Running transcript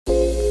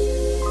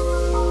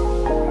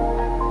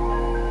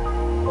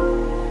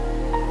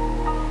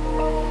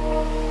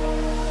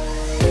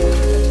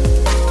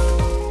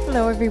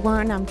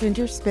everyone. I'm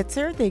Ginger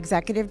Spitzer, the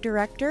Executive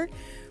Director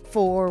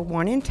for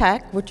One in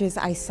Tech, which is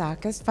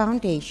ISACA's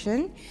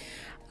foundation.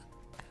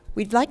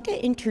 We'd like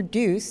to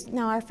introduce,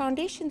 now our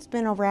foundation's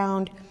been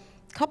around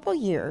a couple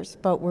years,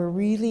 but we're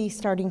really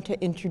starting to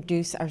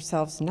introduce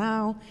ourselves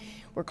now.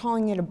 We're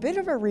calling it a bit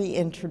of a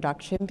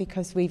reintroduction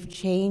because we've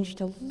changed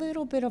a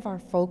little bit of our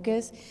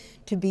focus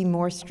to be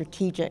more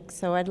strategic.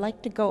 So I'd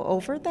like to go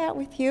over that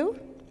with you.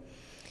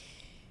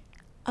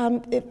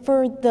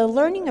 For the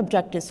learning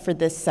objectives for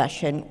this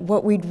session,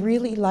 what we'd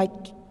really like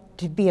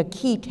to be a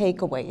key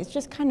takeaway is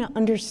just kind of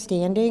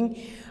understanding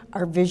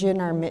our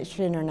vision, our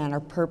mission, and our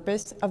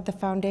purpose of the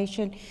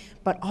foundation,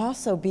 but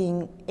also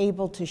being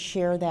able to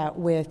share that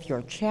with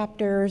your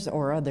chapters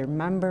or other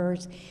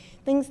members,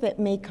 things that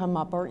may come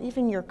up, or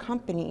even your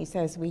companies,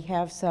 as we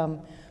have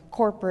some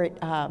corporate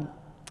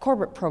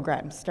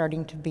programs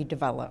starting to be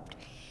developed.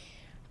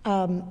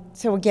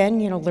 So again,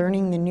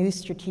 learning the new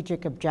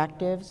strategic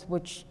objectives,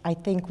 which I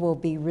think will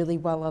be really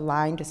well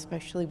aligned,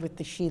 especially with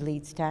the She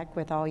Leads Tech,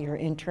 with all your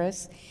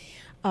interests.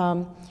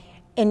 And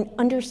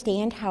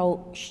understand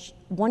how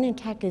One in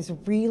Tech is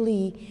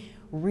really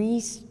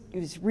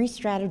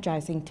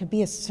re-strategizing to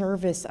be a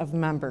service of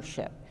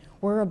membership.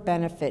 We're a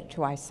benefit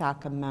to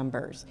ISACA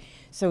members.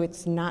 So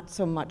it's not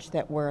so much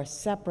that we're a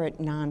separate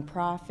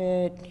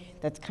nonprofit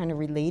that's kind of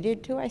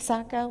related to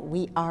ISACA.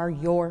 We are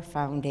your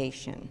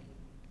foundation.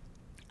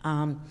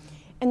 And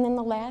then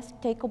the last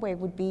takeaway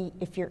would be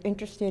if you're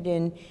interested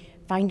in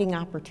finding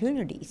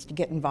opportunities to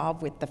get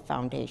involved with the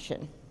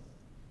foundation.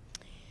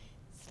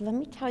 So let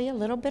me tell you a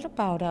little bit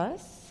about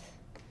us.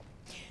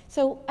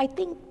 So I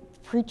think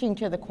preaching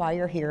to the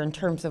choir here in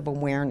terms of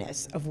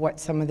awareness of what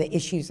some of the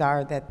issues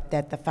are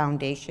that the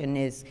foundation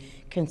is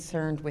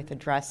concerned with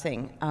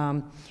addressing.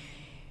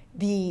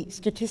 The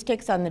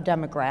statistics on the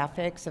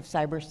demographics of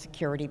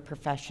cybersecurity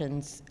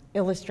professions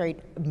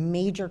illustrate a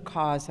major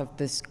cause of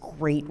this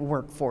great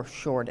workforce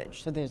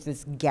shortage. So there's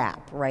this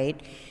gap,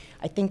 right?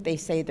 I think they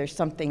say there's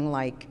something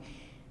like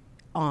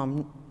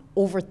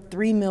over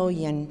 3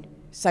 million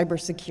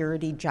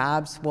cybersecurity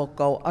jobs will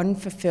go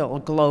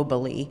unfulfilled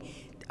globally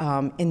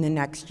in the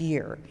next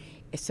year.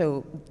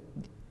 So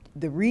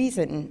the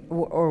reason,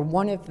 or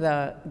one of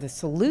the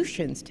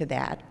solutions to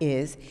that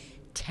is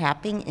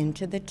tapping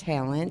into the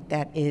talent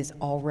that is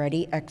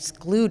already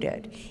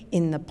excluded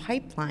in the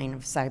pipeline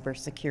of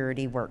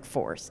cybersecurity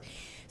workforce.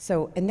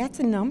 So, and that's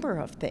a number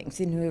of things.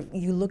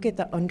 You look at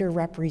the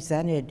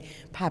underrepresented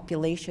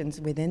populations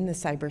within the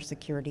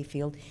cybersecurity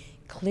field,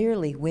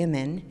 clearly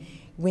women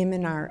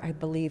are, I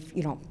believe,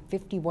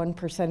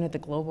 51% of the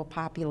global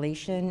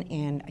population,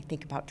 and I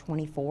think about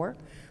 24%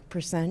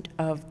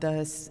 of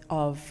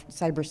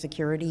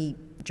cybersecurity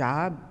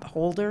job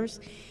holders.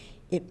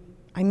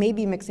 I may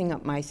be mixing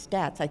up my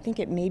stats. I think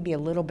it may be a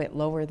little bit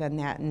lower than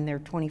that, and they're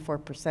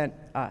 24%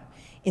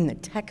 in the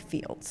tech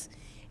fields.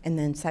 And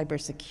then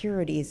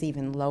cybersecurity is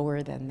even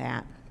lower than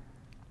that.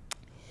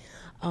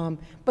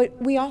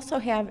 But we also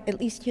have, at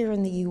least here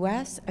in the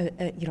U.S.,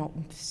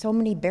 so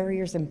many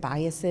barriers and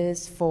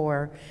biases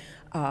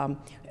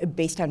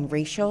based on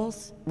racial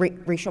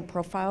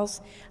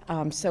profiles.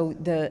 So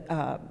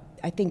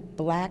I think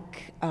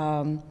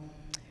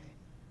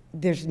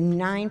there's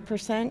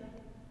 9%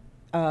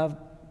 of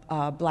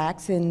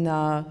blacks in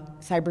the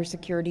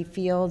cybersecurity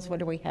fields. What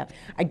do we have?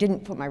 I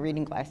didn't put my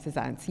reading glasses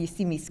on, so you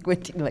see me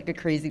squinting like a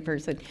crazy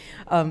person.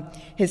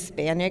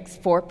 Hispanics,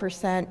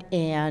 4%,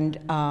 and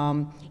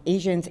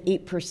Asians,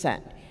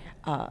 8%.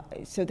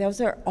 So those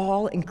are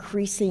all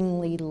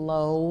increasingly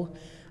low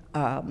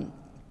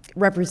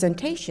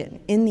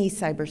representation in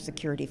these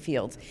cybersecurity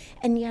fields.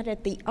 And yet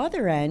at the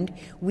other end,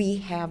 we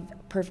have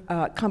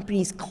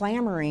companies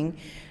clamoring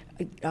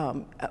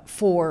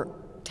for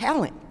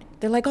talent.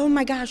 They're like, oh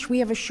my gosh, we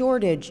have a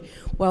shortage.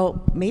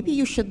 Well, maybe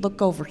you should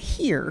look over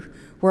here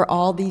where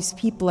all these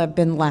people have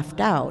been left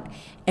out,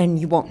 and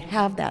you won't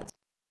have that.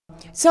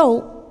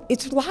 So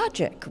it's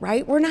logic,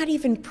 right? We're not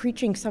even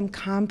preaching some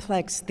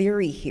complex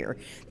theory here.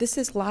 This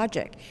is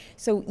logic.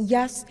 So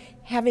yes,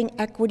 having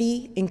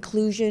equity,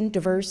 inclusion,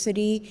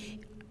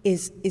 diversity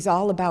is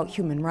all about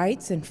human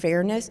rights and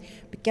fairness,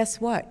 but guess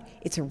what?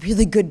 It's a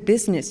really good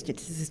business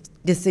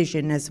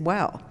decision as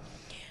well.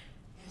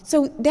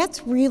 So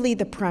that's really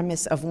the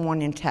premise of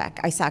One in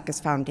Tech,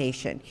 ISACA's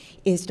foundation,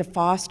 is to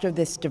foster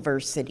this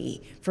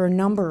diversity for a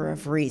number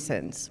of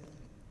reasons.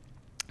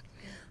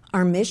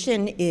 Our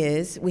mission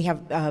is, we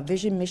have a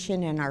vision,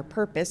 mission, and our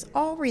purpose,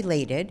 all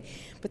related,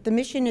 but the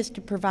mission is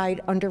to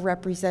provide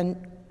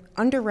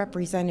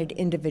underrepresented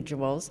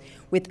individuals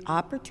with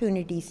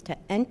opportunities to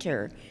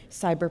enter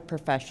cyber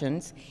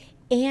professions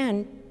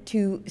and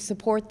to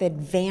support the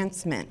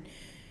advancement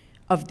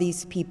of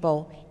these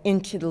people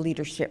into the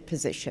leadership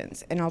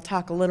positions. And I'll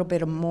talk a little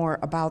bit more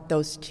about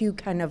those two,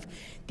 kind of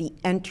the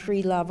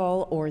entry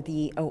level, or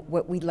the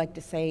what we'd like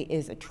to say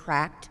is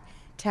attract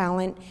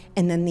talent,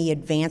 and then the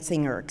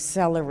advancing or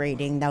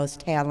accelerating those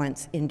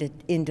talents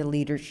into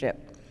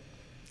leadership.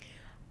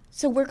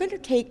 So we're going to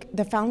take,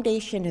 the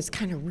foundation has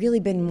kind of really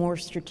been more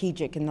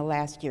strategic in the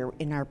last year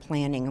in our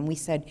planning, and we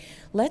said,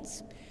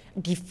 let's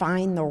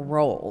define the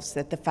roles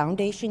that the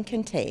foundation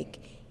can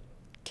take,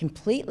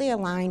 completely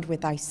aligned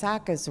with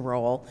ISACA's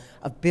role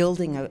of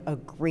building a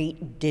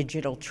great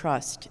digital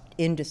trust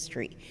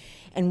industry.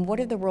 And what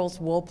are the roles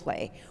we'll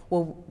play?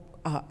 Well,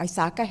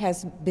 ISACA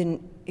has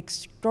been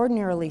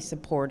extraordinarily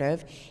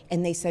supportive,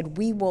 and they said,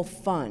 we will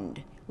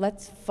fund,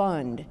 let's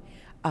fund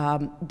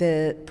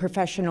the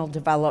professional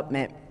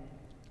development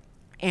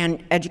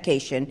and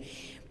education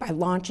by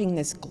launching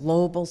this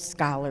global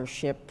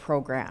scholarship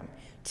program.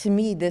 To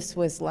me, this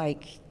was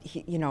like,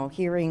 you know,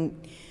 hearing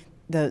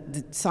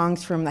the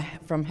songs from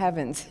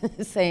heavens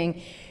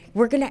saying,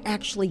 we're going to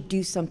actually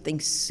do something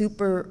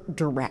super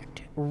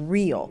direct,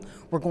 real.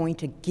 We're going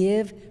to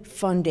give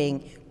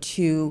funding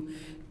to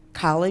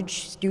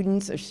college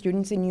students or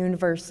students in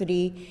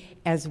university,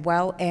 as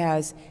well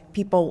as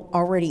people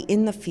already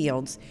in the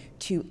fields,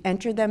 to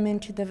enter them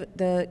into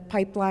the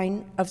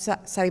pipeline of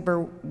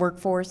cyber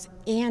workforce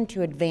and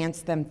to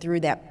advance them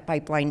through that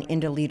pipeline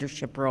into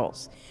leadership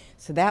roles.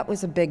 So that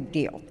was a big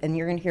deal, and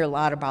you're going to hear a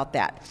lot about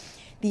that.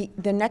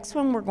 The next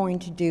one we're going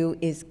to do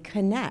is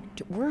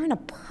connect. We're in a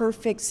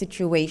perfect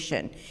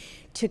situation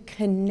to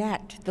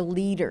connect the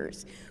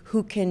leaders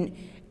who can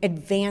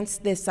advance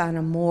this on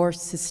a more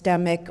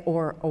systemic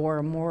or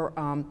a more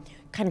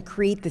kind of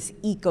create this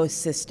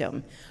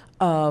ecosystem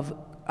of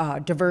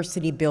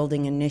diversity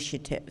building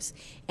initiatives.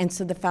 And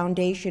so the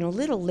foundation, a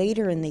little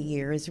later in the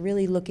year, is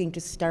really looking to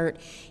start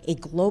a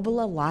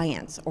global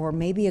alliance or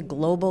maybe a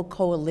global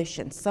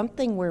coalition,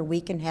 something where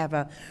we can have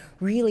a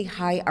really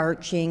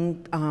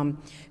high-arching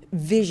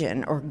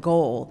vision or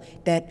goal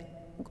that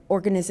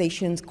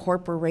organizations,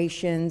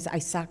 corporations,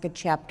 ISACA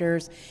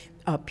chapters,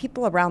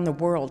 people around the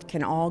world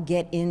can all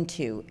get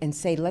into and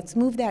say, let's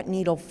move that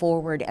needle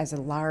forward as a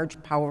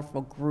large,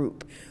 powerful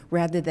group,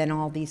 rather than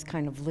all these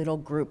kind of little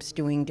groups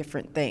doing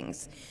different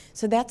things.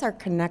 So that's our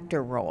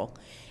connector role.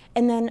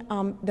 And then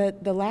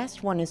the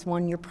last one is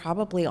one you're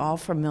probably all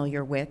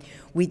familiar with.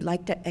 We'd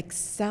like to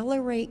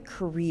accelerate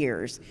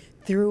careers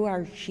through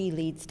our She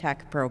Leads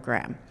Tech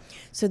program.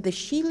 So the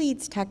She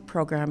Leads Tech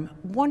program,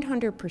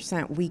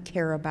 100% we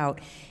care about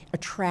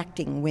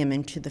attracting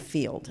women to the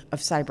field of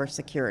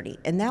cybersecurity,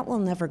 and that will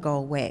never go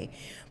away.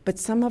 But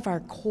some of our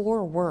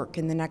core work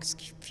in the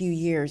next few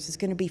years is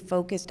going to be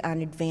focused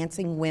on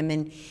advancing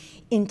women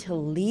into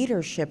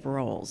leadership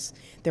roles.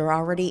 They're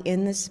already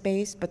in this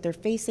space, but they're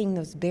facing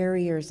those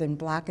barriers and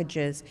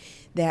blockages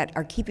that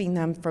are keeping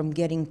them from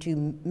getting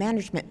to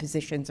management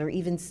positions or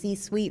even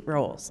C-suite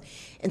roles.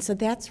 And so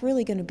that's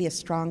really going to be a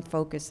strong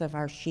focus of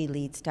our She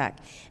Leads Tech.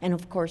 And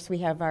of course, we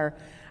have our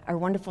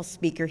wonderful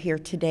speaker here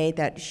today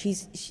that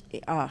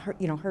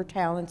her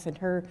talents and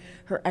her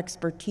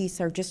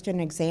expertise are just an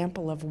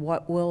example of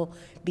what will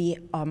be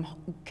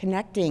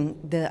connecting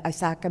the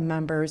ISACA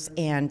members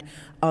and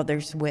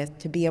others with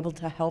to be able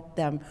to help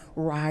them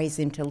rise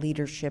into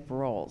leadership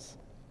roles.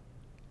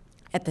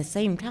 At the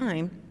same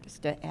time,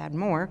 just to add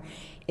more,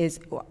 is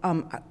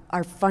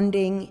our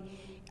funding,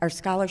 our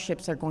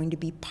scholarships are going to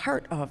be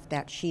part of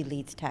that She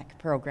Leads Tech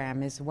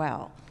program as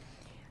well.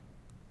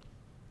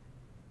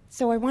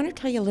 So I want to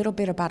tell you a little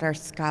bit about our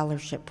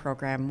scholarship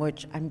program,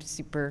 which I'm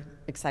super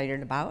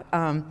excited about.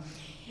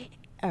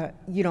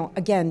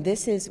 Again,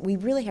 we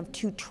really have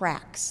two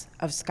tracks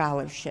of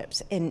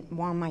scholarships. And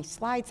while my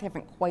slides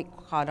haven't quite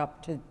caught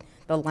up to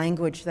the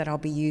language that I'll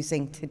be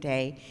using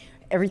today,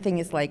 everything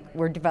is like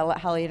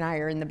Hollee and I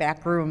are in the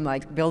back room,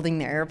 like building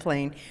the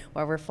airplane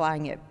while we're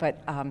flying it.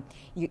 But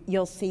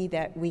you'll see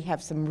that we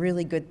have some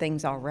really good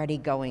things already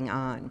going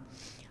on.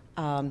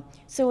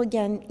 So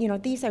again,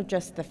 these are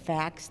just the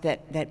facts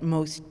that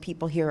most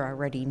people here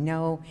already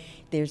know.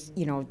 There's,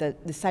 the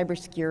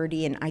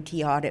cybersecurity and IT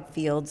audit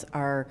fields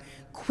are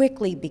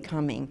quickly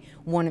becoming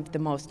one of the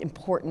most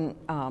important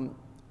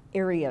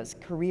areas,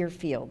 career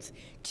fields,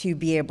 to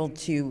be able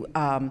to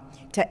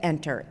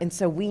enter. And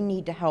so we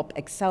need to help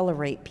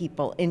accelerate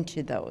people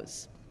into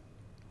those.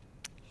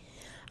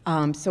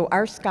 So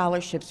our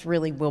scholarships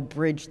really will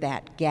bridge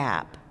that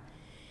gap.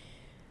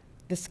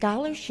 The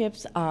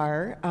scholarships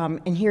are,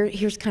 and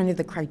here's kind of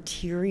the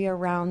criteria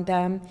around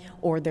them,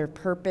 or their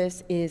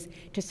purpose is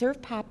to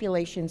serve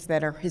populations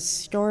that are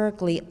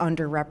historically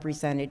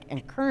underrepresented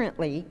and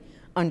currently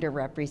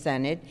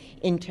underrepresented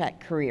in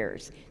tech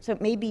careers. So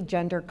it may be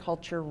gender,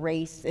 culture,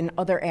 race, and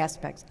other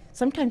aspects.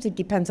 Sometimes it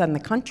depends on the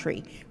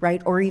country,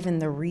 right, or even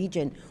the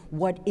region.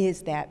 What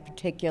is that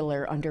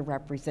particular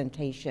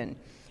underrepresentation?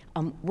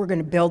 We're going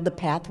to build the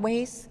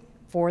pathways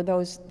for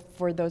those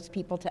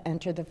people to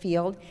enter the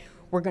field.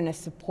 We're going to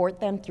support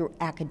them through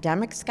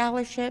academic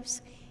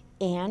scholarships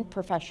and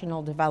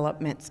professional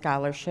development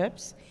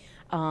scholarships.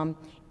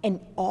 And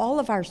all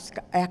of our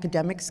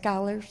academic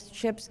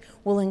scholarships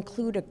will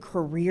include a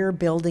career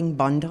building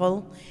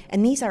bundle,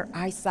 and these are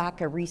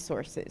ISACA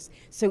resources,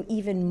 so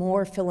even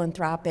more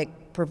philanthropic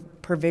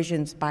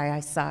provisions by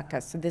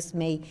ISACA. So this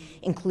may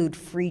include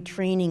free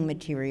training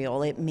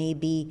material, it may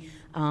be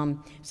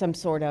some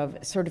sort of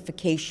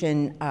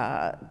certification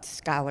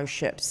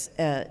scholarships,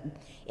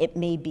 it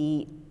may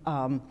be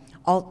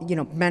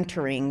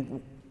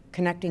mentoring,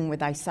 connecting with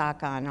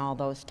ISACA and all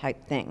those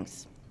type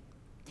things.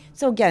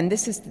 So again,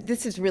 this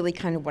is really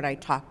kind of what I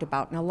talked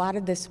about, and a lot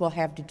of this will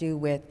have to do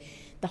with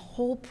the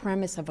whole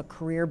premise of a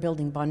career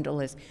building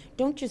bundle is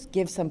don't just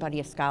give somebody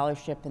a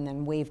scholarship and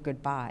then wave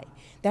goodbye.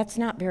 That's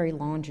not very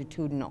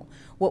longitudinal.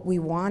 What we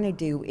want to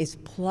do is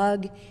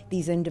plug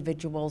these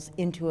individuals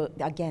into,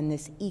 again,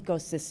 this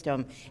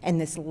ecosystem and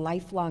this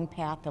lifelong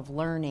path of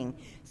learning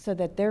so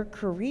that their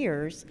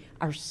careers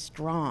are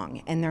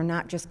strong and they're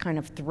not just kind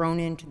of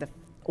thrown into the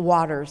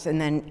waters and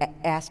then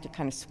asked to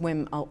kind of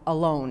swim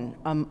alone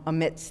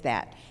amidst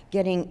that.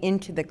 Getting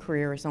into the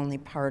career is only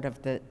part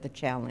of the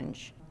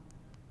challenge.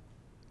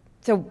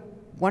 So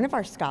one of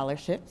our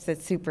scholarships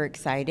that's super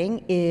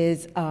exciting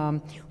is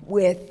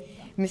with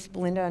Miss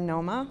Belinda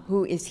Enoma,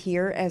 who is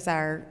here as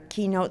our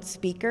keynote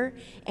speaker,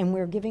 and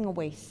we're giving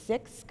away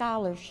 6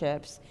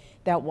 scholarships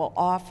that will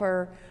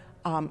offer,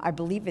 I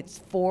believe it's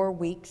 4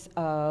 weeks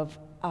of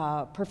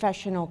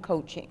professional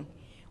coaching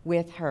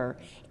with her.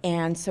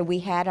 And so we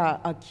had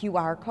a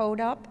QR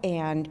code up,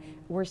 and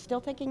we're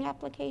still taking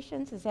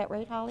applications. Is that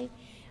right, Hollee?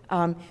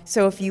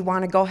 So if you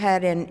want to go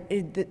ahead and,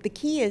 the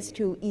key is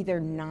to either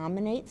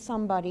nominate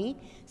somebody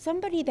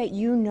that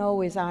you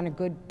know is on a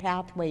good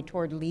pathway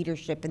toward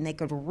leadership and they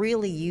could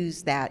really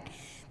use that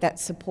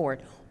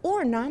support,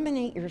 or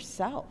nominate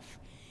yourself.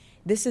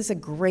 This is a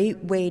great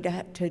way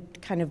to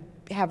kind of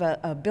have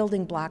a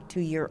building block to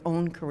your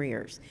own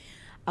careers.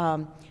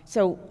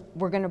 So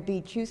we're going to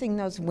be choosing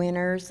those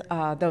winners,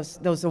 those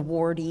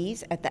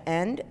awardees at the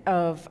end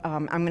of,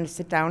 I'm going to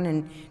sit down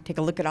and take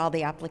a look at all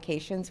the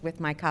applications with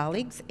my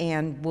colleagues,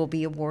 and we'll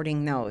be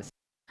awarding those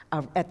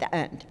at the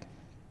end.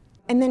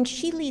 And then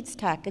She Leads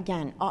Tech,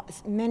 again,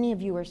 many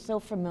of you are so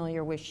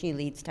familiar with She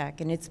Leads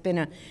Tech, and it's been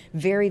a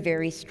very,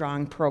 very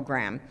strong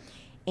program.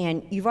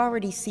 And you've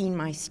already seen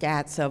my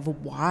stats of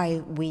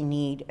why we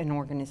need an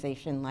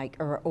organization like,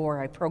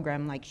 or a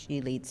program like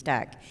She Leads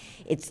Tech.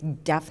 It's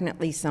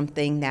definitely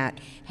something that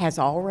has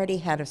already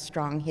had a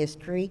strong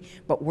history,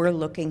 but we're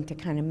looking to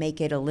kind of make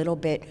it a little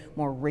bit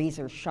more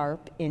razor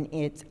sharp in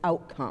its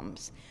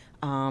outcomes.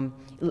 A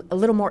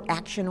little more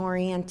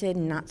action-oriented,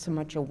 not so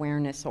much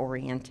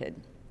awareness-oriented.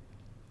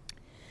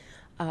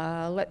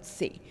 Let's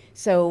see.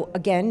 So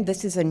again,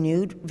 this is a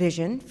new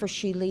vision for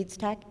She Leads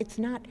Tech. It's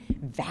not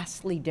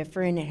vastly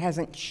different. It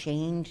hasn't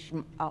changed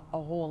a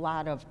whole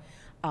lot of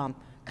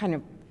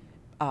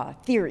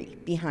theory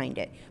behind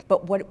it.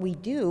 But what we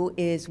do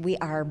is we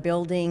are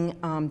building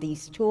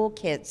these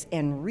toolkits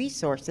and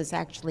resources.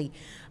 Actually,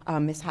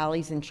 Ms.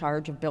 Hollee's in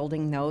charge of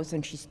building those,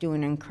 and she's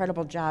doing an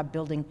incredible job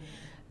building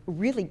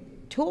really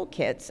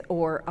toolkits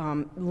or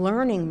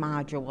learning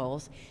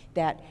modules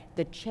that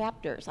the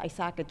chapters,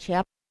 ISACA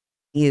chapters,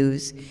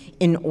 use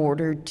in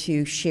order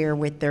to share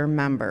with their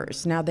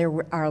members. Now, there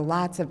are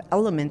lots of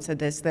elements of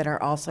this that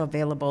are also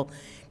available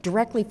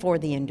directly for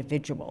the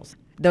individuals.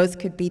 Those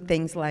could be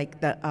things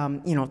like the,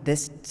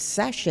 this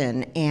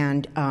session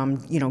and,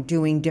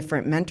 doing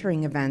different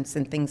mentoring events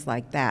and things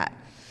like that.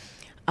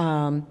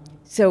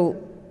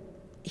 So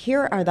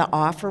here are the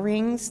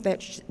offerings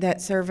that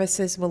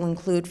services will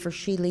include for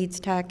She Leads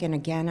Tech. And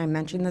again, I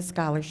mentioned the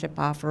scholarship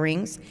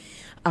offerings.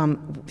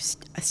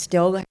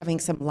 Still having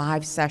some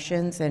live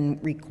sessions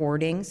and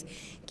recordings.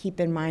 Keep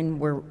in mind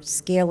we're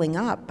scaling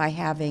up by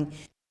having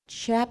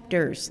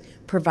chapters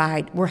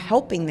we're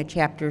helping the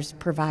chapters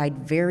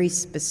provide very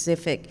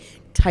specific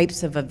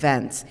types of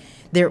events.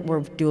 We're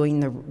doing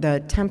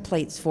the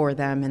templates for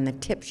them and the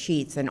tip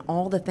sheets and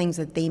all the things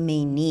that they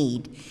may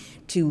need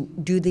to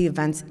do the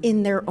events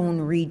in their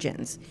own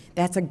regions.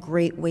 That's a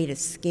great way to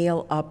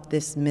scale up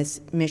this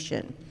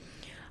mission.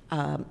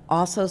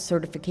 Also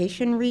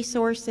certification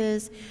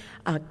resources.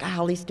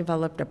 Hollee's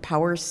developed a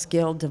power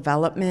skill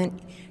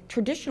development,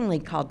 traditionally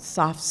called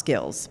soft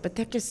skills, but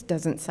that just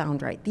doesn't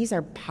sound right. These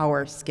are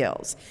power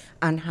skills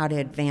on how to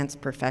advance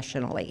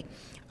professionally.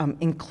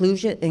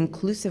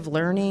 Inclusive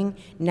learning,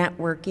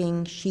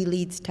 networking, She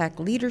Leads Tech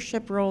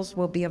leadership roles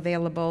will be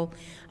available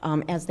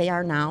as they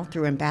are now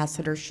through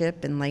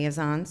ambassadorship and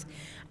liaisons,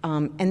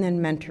 and then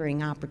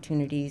mentoring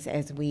opportunities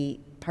as we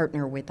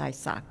partner with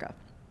ISACA.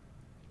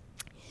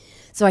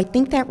 So I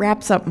think that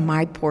wraps up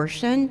my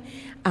portion.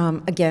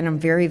 Again, I'm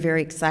very,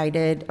 very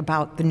excited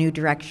about the new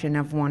direction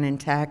of One in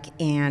Tech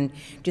and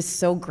just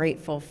so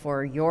grateful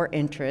for your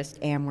interest,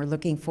 and we're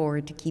looking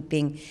forward to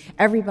keeping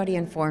everybody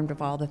informed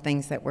of all the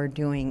things that we're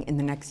doing in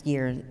the next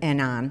year and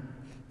on.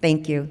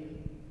 Thank you.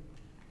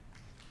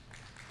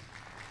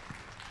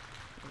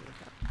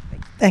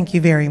 Thank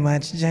you very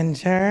much,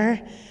 Ginger.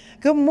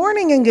 Good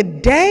morning and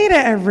good day to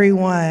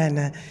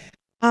everyone.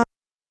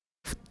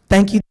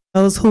 Thank you to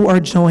those who are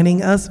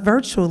joining us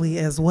virtually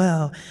as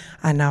well.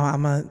 I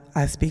know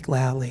I speak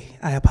loudly.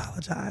 I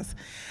apologize.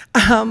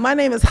 My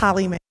name is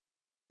Hollee,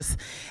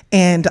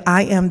 and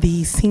I am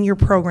the Senior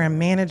Program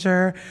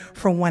Manager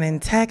for One in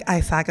Tech,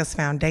 ISACA's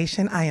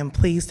foundation. I am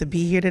pleased to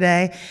be here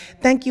today.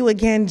 Thank you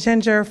again,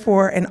 Ginger,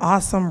 for an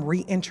awesome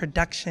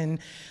reintroduction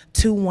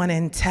to One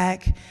in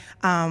Tech.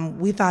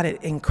 We thought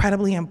it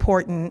incredibly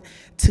important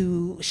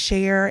to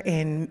share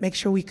and make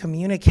sure we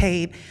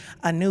communicate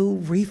a new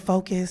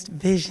refocused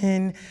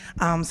vision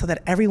so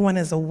that everyone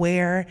is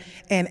aware.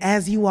 And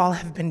as you all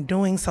have been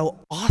doing so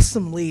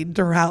awesomely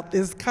throughout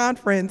this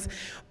conference,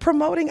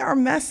 promoting our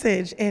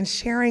message and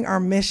sharing our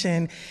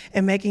mission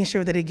and making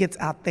sure that it gets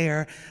out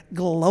there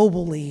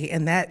globally.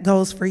 And that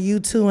goes for you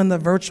too in the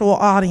virtual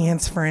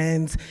audience,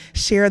 friends.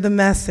 Share the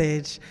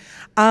message.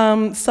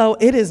 So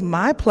it is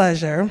my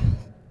pleasure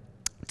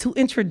to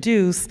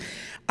introduce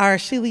our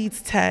She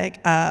Leads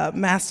Tech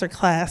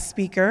Masterclass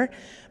speaker,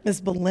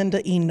 Ms.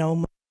 Belinda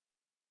Enoma.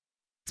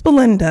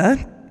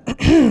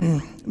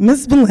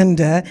 Ms.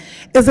 Belinda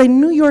is a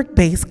New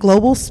York-based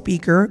global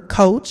speaker,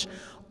 coach,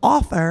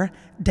 author,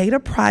 data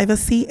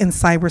privacy and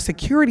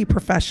cybersecurity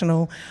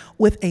professional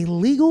with a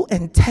legal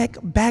and tech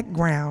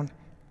background,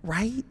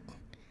 right?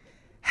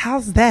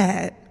 How's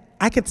that?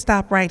 I could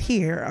stop right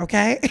here,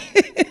 okay?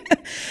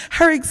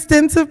 Her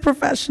extensive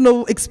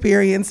professional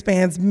experience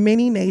spans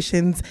many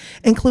nations,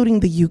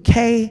 including the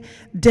UK,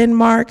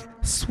 Denmark,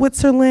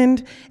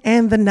 Switzerland,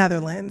 and the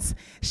Netherlands.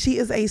 She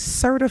is a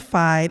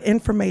certified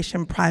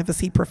information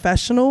privacy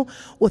professional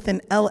with an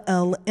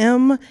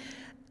LLM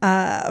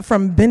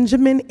from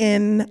Benjamin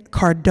N.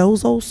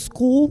 Cardozo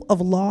School of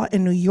Law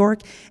in New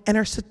York, and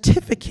her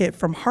certificate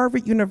from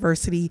Harvard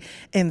University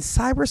in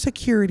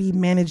cybersecurity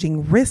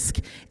managing risk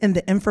in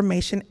the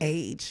information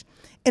age.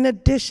 In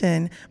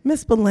addition,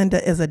 Ms.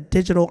 Belinda is a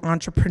digital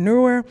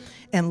entrepreneur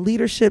and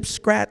leadership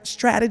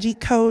strategy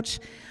coach,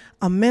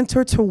 a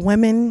mentor to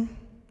women,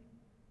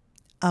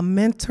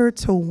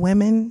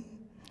 empowering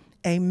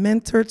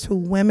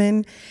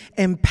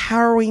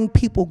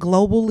people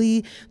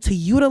globally to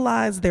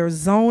utilize their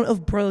zone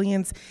of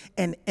brilliance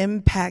and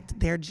impact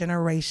their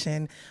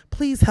generation.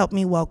 Please help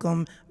me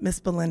welcome Ms.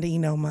 Belinda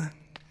Enoma.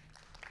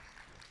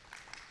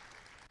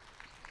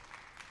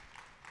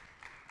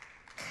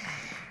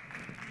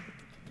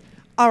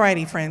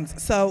 Alrighty,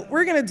 friends, so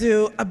we're gonna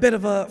do a bit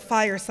of a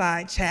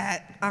fireside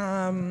chat.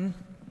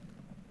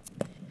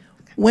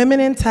 Women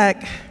in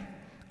tech,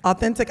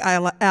 authentic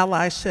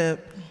allyship,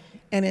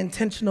 and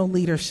intentional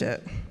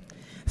leadership.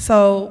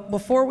 So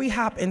before we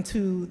hop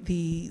into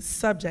the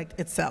subject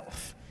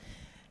itself,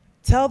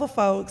 tell the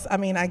folks,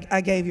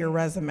 I gave your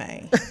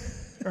resume,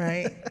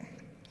 right?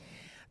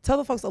 Tell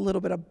the folks a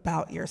little bit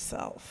about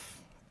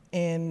yourself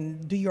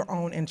and do your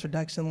own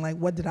introduction, like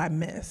what did I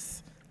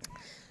miss?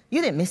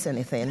 You didn't miss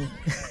anything.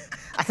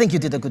 I think you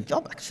did a good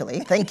job,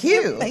 actually. Thank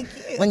you. Thank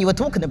you. When you were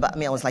talking about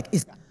me, I was like,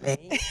 is that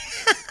me?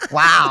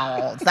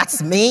 Wow,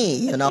 that's me,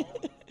 you know?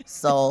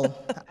 So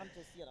I'm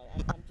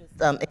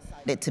just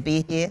excited to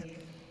be here.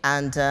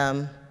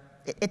 And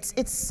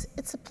it's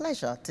a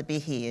pleasure to be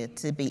here,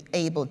 to be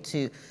able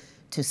to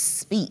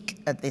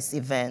speak at this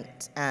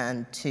event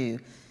and to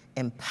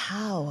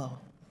empower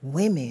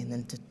women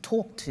and to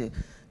talk to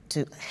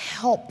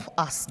help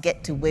us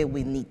get to where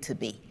we need to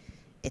be.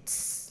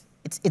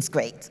 It's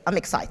great. I'm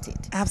excited.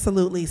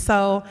 Absolutely.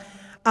 So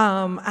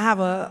I have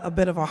a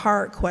bit of a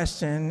hard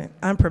question.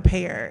 I'm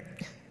prepared.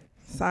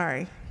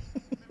 Sorry.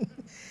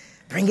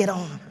 Bring it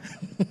on.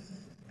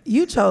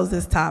 You chose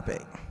this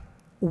topic.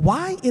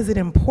 Why is it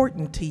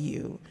important to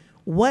you?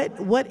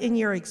 What in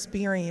your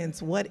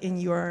experience, what in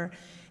your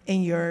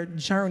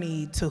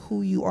journey to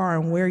who you are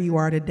and where you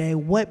are today,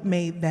 what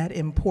made that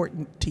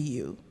important to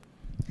you?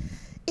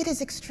 It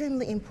is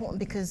extremely important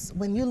because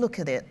when you look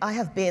at it, I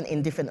have been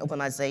in different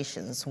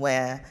organizations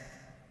where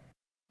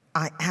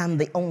I am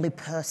the only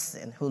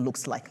person who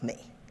looks like me.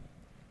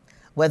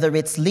 Whether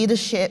it's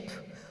leadership,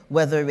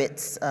 whether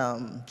it's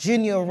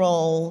junior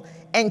role,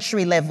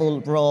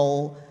 entry-level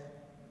role,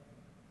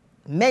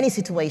 many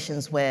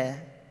situations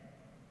where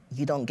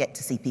you don't get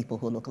to see people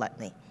who look like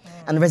me.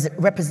 And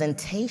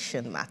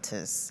representation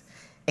matters.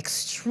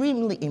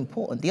 Extremely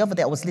important. The other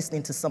day I was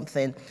listening to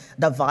something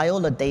that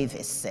Viola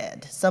Davis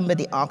said.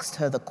 Somebody asked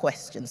her the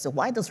question, so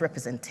why does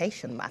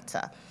representation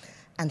matter?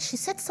 And she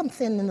said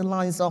something in the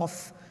lines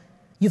of,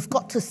 you've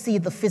got to see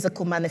the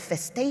physical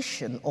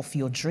manifestation of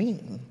your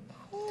dream.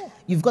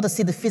 You've got to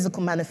see the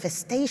physical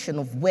manifestation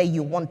of where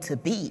you want to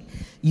be.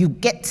 You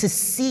get to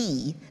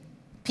see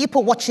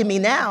people watching me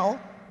now,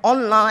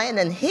 online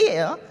and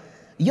here,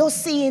 you're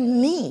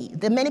seeing me.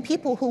 There are many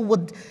people who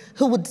would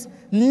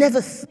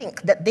never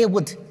think that they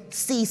would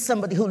see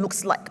somebody who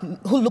looks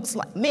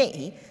like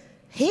me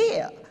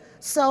here.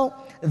 So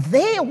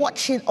they're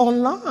watching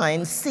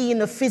online,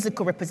 seeing a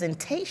physical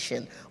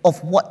representation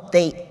of what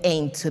they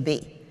aim to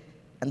be.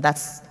 And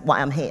that's why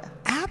I'm here.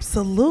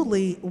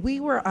 Absolutely. We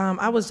were,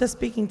 I was just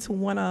speaking to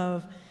one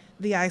of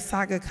the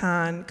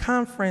ISACA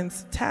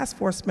conference task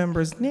force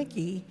members,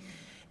 Nikki,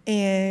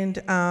 and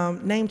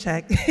name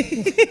check.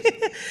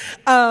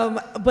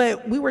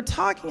 But we were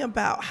talking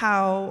about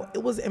how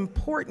it was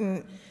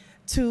important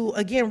to,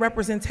 again,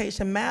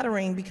 representation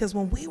mattering, because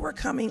when we were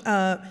coming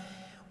up,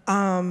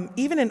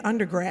 even in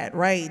undergrad,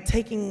 right,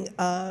 taking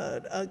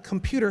a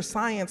computer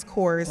science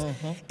course,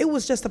 it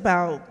was just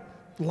about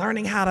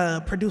learning how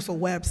to produce a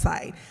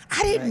website.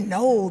 I didn't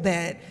know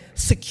that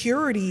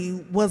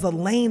security was a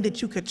lane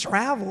that you could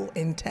travel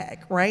in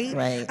tech, right?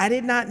 I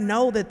did not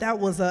know that that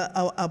was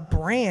a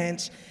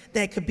branch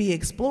that could be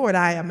explored.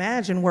 I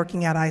imagine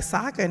working at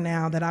ISACA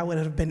now that I would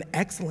have been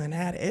excellent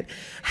at it.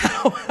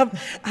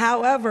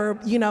 However,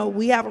 you know,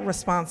 we have a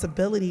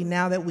responsibility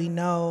now that we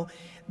know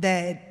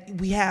that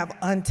we have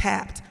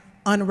untapped,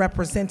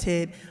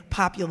 unrepresented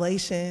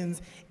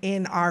populations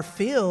in our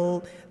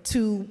field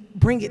to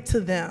bring it to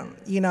them.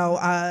 You know,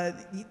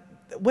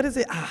 what is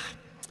it?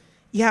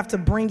 You have to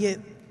bring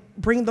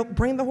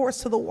the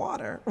horse to the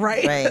water,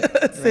 right?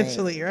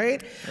 Essentially,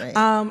 right?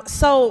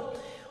 So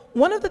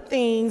one of the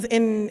things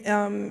in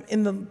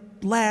the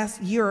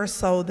last year or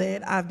so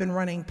that I've been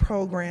running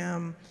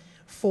program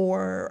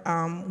for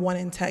One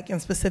in Tech,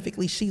 and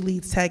specifically She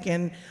Leads Tech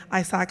and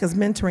ISACA's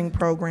mentoring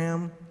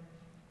program,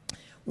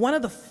 one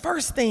of the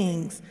first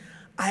things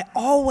I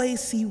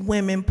always see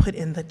women put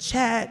in the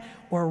chat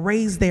or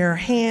raise their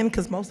hand,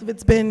 because most of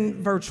it's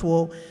been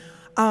virtual.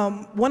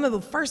 One of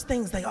the first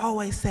things they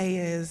always say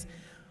is,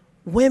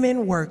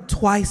 women work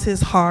twice as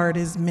hard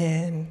as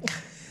men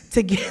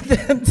to get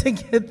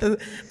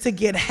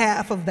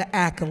half of the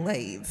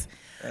accolades.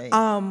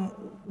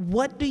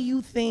 What do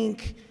you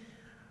think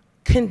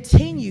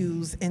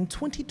continues in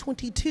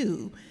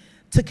 2022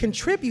 to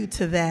contribute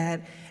to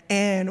that?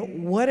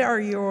 And what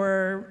are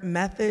your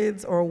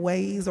methods or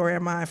ways, or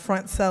am I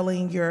front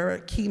selling your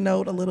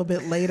keynote a little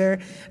bit later,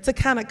 to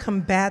kind of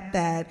combat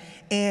that?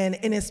 And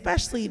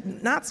especially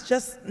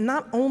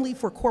not only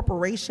for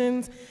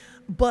corporations,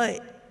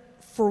 but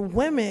for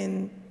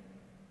women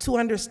to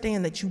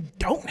understand that you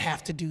don't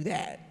have to do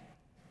that,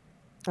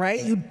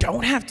 right? You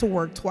don't have to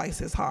work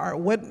twice as hard.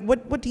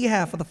 What do you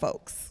have for the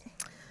folks?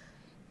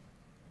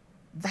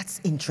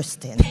 That's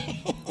interesting.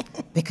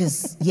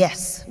 Because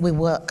yes, we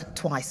work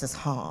twice as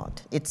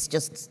hard. It's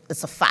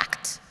a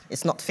fact.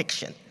 It's not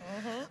fiction.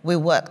 We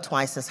work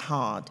twice as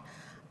hard.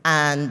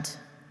 And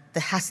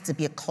there has to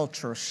be a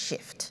cultural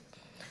shift.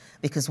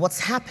 Because what's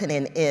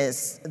happening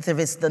is there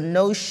is the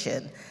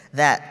notion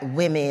that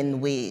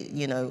women,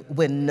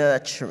 we're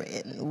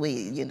nurturing,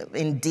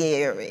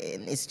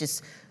 endearing. It's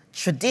just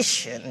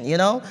tradition,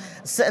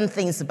 certain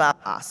things about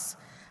us.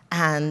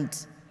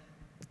 And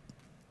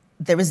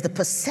there is the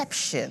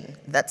perception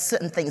that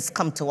certain things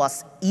come to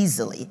us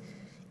easily,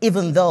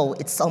 even though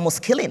it's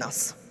almost killing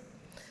us.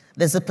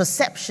 There's a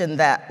perception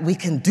that we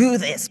can do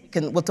this,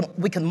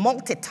 we can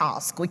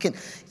multitask, there's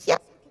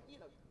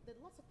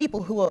lots of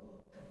people who are,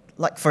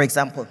 like, for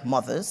example,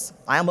 mothers.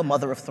 I am a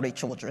mother of 3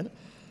 children,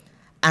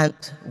 and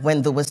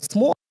when they were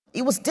small,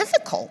 it was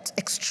difficult,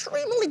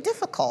 extremely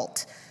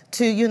difficult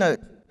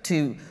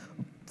to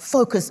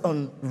focus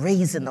on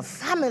raising a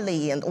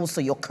family and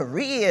also your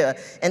career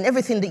and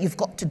everything that you've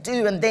got to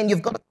do, and then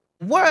you've got to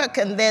work,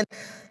 and then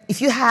if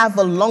you have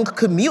a long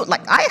commute,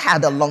 like I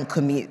had a long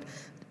commute,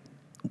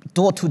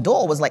 door to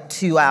door was like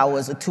 2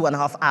 hours or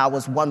 2.5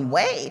 hours one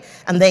way,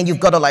 and then you've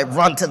got to like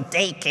run to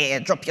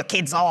daycare, drop your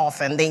kids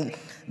off, and then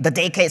the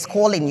daycare is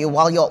calling you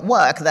while you're at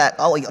work that,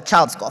 oh, your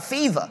child's got a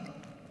fever,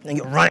 and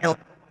you're running,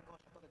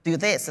 do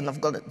this, and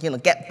I've got to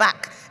get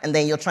back, and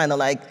then you're trying to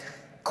like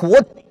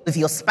coordinate with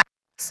your spouse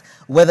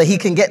whether he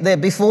can get there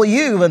before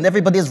you, and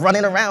everybody's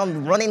running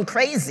around, running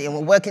crazy, and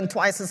we're working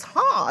twice as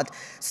hard.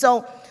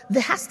 So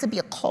there has to be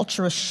a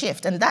cultural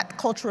shift, and that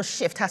cultural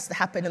shift has to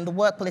happen in the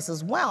workplace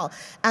as well.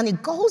 And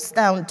it goes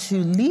down to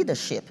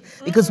leadership,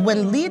 because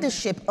when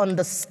leadership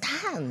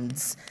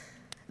understands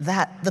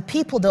that the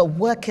people that are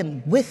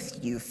working with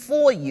you,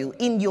 for you,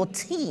 in your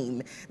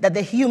team, that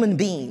they're human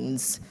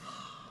beings.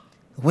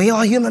 We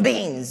are human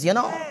beings,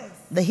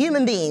 The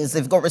human beings,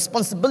 they've got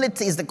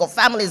responsibilities, they've got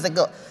families, they've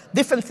got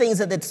different things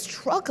that they're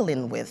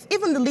struggling with.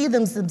 Even the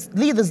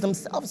leaders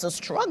themselves are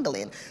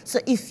struggling. So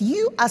if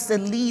you, as a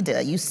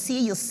leader, you see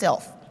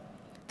yourself,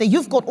 that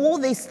you've got all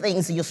these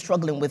things that you're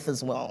struggling with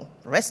as well,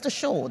 rest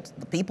assured,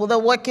 the people that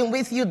are working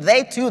with you,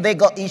 they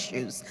got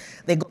issues.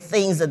 They got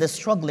things that they're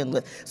struggling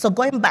with. So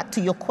going back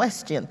to your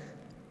question,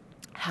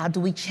 how do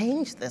we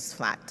change this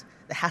fact?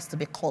 There has to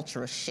be a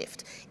cultural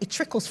shift. It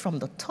trickles from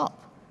the top.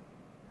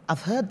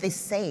 I've heard this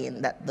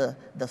saying that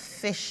the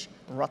fish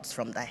rots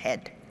from the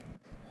head.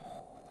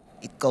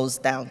 It goes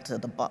down to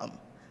the bottom.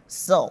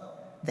 So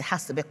there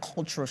has to be a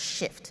cultural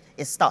shift.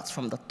 It starts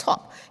from the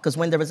top. Because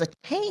when there is a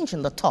change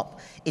in the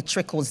top, it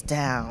trickles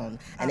down.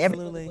 And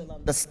everybody will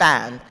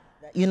understand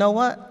that, you know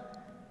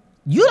what?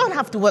 You don't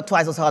have to work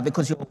twice as hard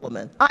because you're a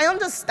woman. I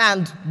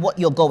understand what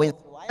you're going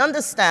through. I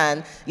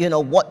understand,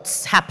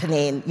 what's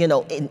happening,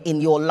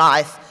 in your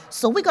life.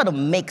 So we got to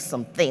make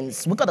some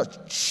things. We got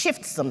to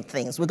shift some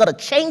things. We got to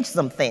change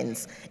some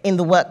things in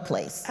the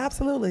workplace.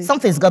 Absolutely.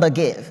 Something's got to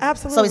give.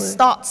 Absolutely. So it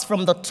starts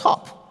from the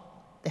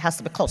top. There has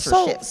to be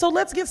cultural shift. So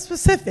let's get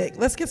specific.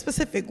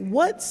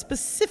 What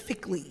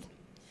specifically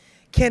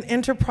can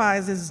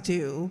enterprises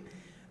do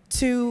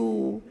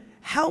to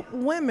help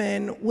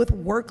women with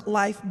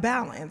work-life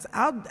balance?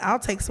 I'll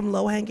take some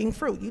low-hanging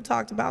fruit. You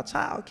talked about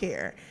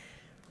childcare.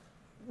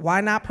 Why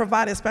not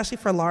provide, especially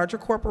for larger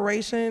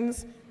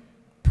corporations,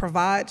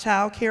 provide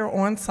childcare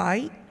on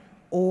site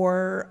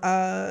or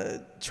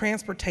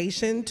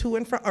transportation to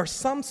and from, or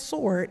some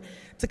sort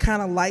to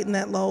kind of lighten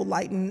that load,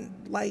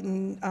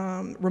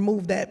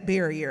 remove that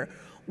barrier.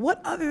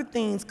 What other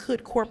things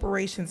could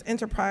corporations,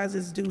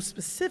 enterprises do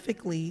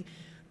specifically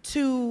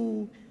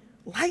to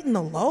lighten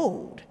the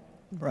load?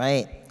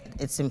 Right.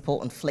 It's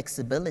important.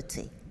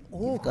 Flexibility.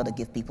 You've got to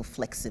give people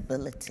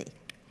flexibility.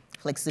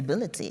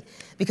 Flexibility.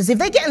 Because if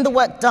they're getting the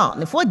work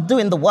done, if we're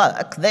doing the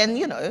work, then,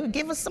 you know,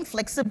 give us some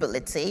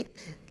flexibility.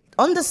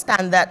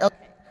 Understand that, okay,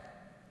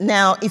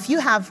 now, if you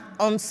have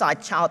on-site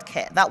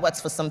childcare, that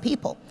works for some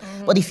people.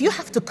 But if you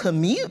have to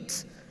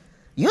commute,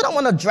 you don't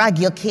want to drag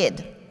your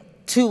kid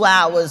 2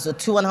 hours or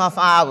 2.5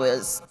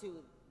 hours to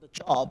the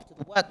job,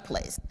 to the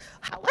workplace.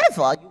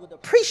 However, you would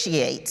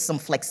appreciate some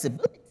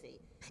flexibility,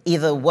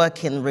 either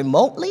working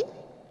remotely,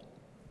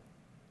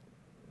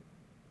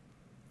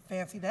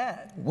 fancy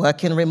that.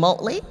 Working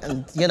remotely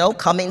and, you know,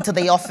 coming to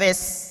the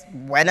office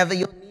whenever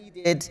you're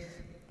needed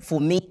for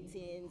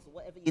meetings,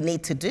 whatever you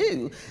need to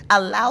do.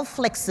 Allow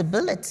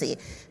flexibility,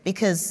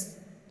 because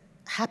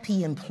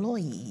happy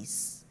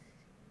employees,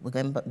 we're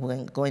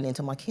going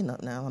into my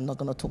keynote now. I'm not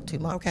going to talk too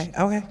much. Okay.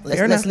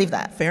 Let's leave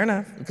that. Fair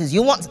enough. Because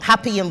you want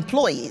happy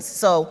employees.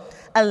 So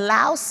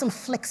allow some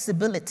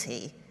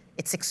flexibility.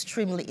 It's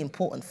extremely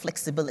important,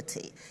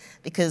 flexibility.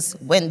 Because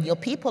when your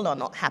people are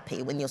not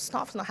happy, when your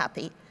staff's not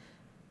happy,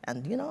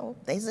 and, you know,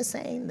 there's a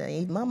saying,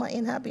 if mama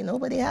ain't happy,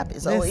 nobody happy.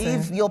 So Listen.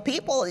 if your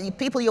people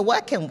you're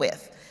working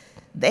with,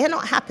 they're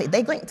not happy,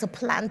 they're going to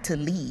plan to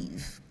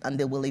leave, and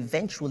they will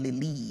eventually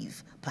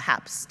leave,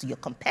 perhaps to your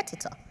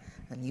competitor,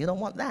 and you don't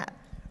want that.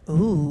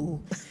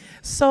 Ooh.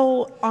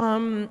 So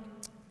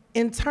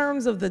in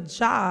terms of the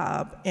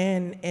job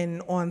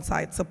and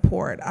on-site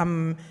support,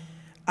 I'm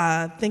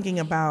thinking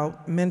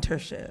about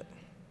mentorship,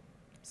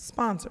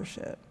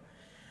 sponsorship.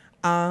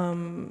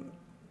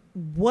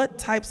 What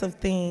types of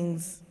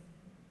things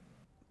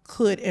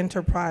could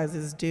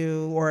enterprises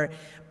do, or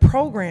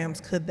programs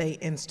could they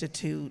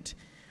institute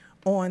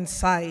on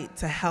site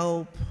to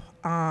help,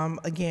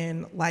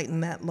 again,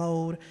 lighten that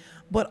load,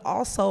 but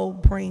also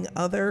bring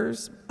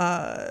others,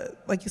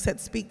 like you said,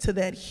 speak to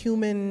the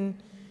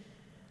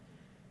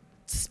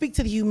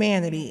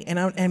humanity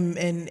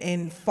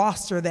and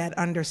foster that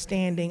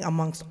understanding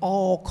amongst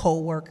all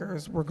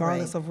coworkers,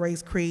 regardless of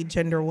race, creed,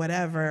 gender,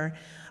 whatever,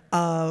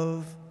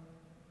 of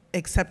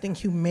accepting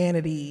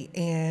humanity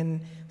and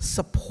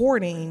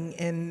supporting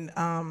and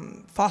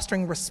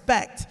fostering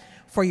respect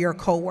for your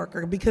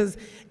coworker. Because,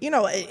 you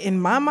know, in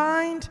my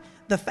mind,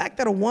 the fact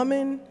that a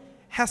woman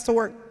has to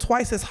work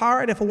twice as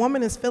hard, if a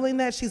woman is feeling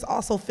that, she's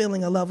also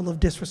feeling a level of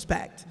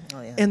disrespect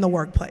in the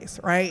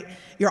workplace, right?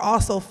 You're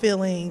also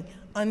feeling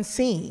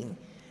unseen.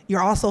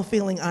 You're also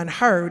feeling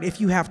unheard if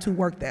you have to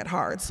work that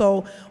hard.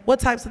 So what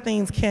types of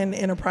things can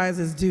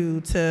enterprises do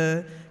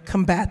to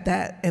combat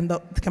that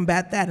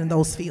and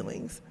those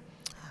feelings?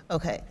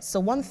 Okay, so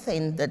one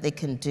thing that they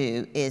can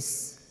do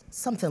is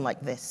something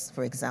like this,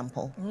 for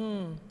example.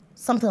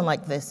 Something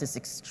like this is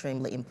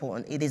extremely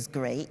important. It is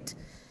great.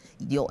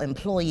 Your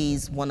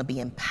employees want to be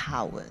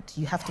empowered.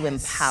 You have to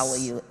empower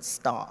your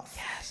staff.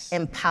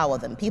 Empower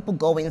them. People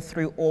going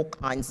through all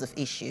kinds of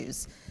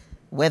issues,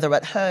 whether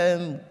at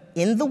home,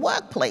 in the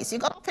workplace. You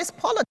got office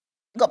politics.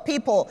 You got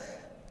people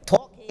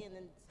talking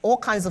and all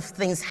kinds of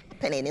things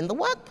happening in the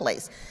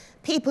workplace.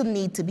 People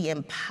need to be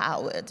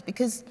empowered,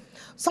 because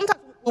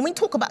sometimes when we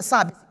talk about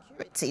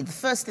cybersecurity, the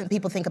first thing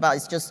people think about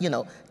is just, you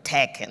know,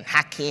 tech and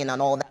hacking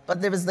and all that.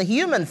 But there is the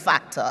human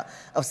factor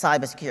of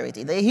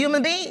cybersecurity. There are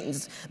human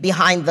beings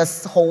behind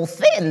this whole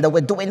thing that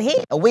we're doing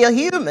here. We are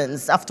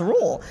humans, after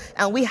all.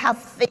 And we have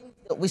things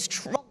that we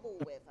struggle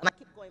with. And I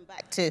keep going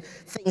back to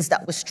things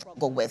that we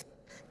struggle with.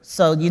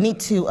 So you need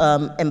to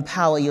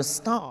empower your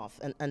staff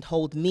and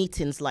hold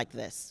meetings like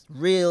this.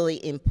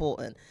 Really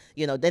important.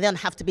 You know, they don't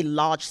have to be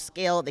large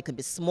scale. They can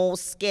be small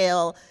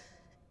scale.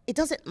 It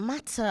doesn't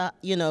matter,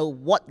 you know,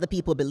 what the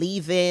people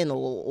believe in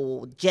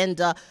or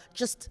gender.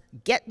 Just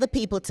get the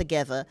people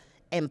together,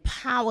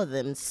 empower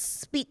them,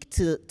 speak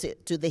to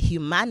the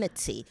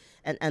humanity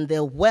and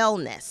their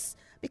wellness,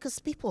 because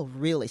people are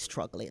really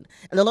struggling.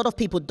 And a lot of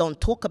people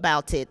don't talk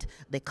about it.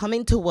 They come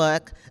into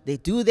work, they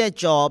do their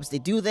jobs, they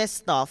do their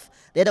stuff,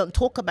 they don't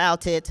talk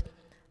about it,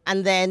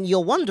 and then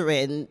you're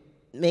wondering,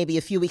 maybe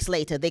a few weeks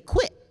later, they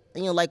quit.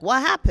 And you're like,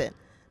 what happened?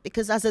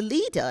 Because as a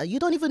leader, you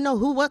don't even know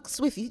who works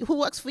with you, who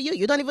works for you.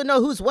 You don't even know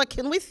who's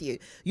working with you.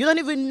 You don't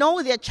even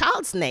know their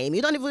child's name.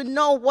 You don't even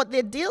know what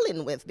they're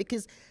dealing with,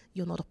 because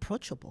you're not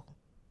approachable.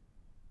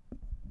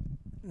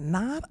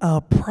 Not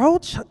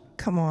approach?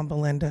 Come on,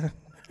 Belinda.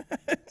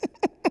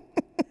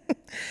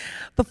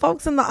 The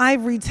folks in the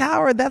ivory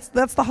tower, that's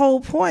the whole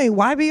point.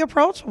 Why be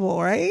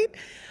approachable, right?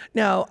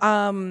 No.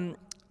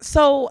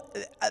 So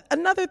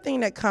another thing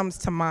that comes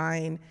to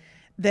mind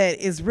that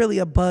is really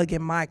a bug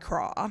in my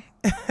craw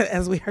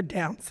as we are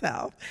down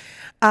south,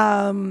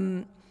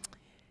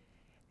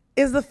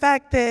 is the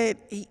fact that,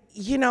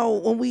 you know,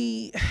 when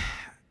we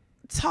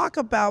talk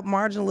about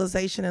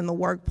marginalization in the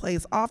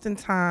workplace,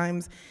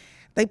 oftentimes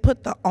they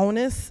put the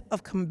onus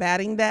of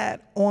combating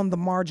that on the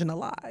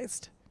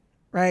marginalized,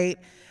 right?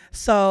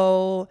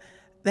 So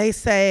they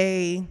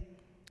say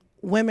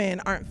women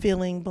aren't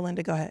feeling,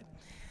 Belinda, go ahead.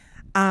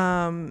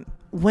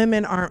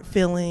 Women aren't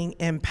feeling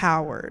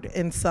empowered.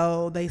 And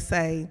so they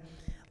say,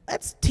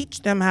 let's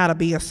teach them how to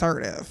be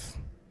assertive.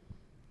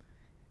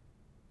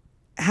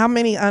 How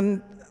many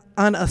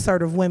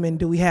unassertive women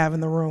do we have in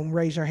the room?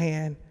 Raise your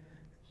hand.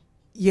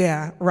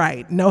 Yeah,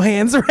 right. No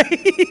hands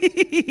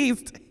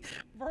raised.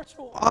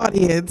 Virtual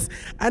audience.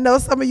 I know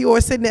some of you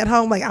are sitting at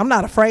home like, I'm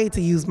not afraid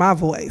to use my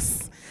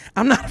voice.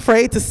 I'm not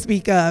afraid to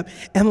speak up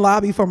and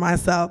lobby for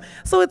myself.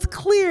 So it's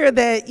clear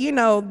that,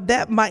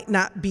 that might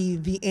not be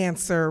the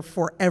answer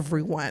for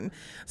everyone.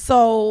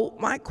 So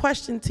my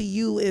question to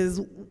you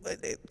is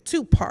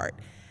two-part.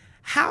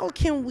 How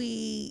can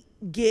we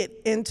get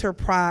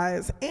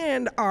enterprise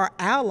and our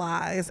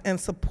allies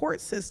and support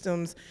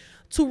systems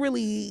to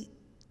really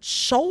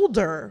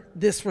shoulder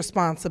this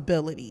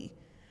responsibility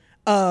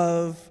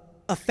of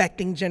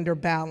affecting gender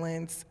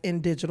balance in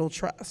digital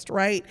trust,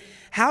 right?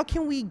 How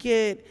can we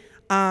get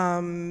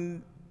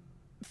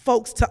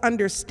folks to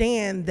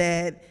understand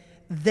that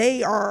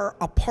they are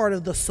a part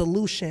of the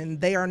solution?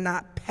 They are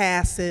not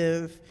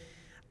passive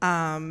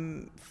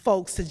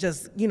folks to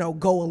just,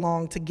 go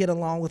along to get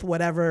along with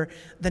whatever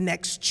the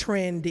next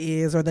trend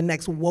is or the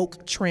next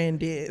woke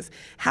trend is.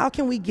 How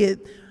can we get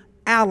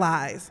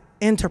allies,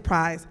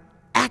 enterprise,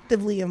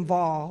 actively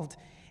involved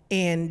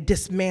in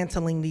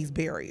dismantling these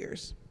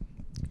barriers?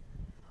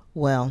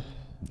 Well,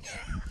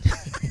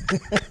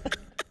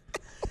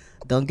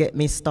 don't get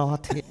me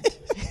started.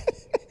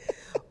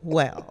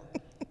 Well,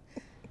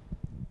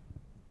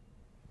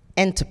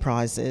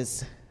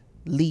 enterprises,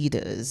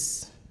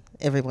 leaders,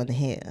 everyone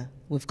here,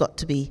 we've got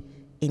to be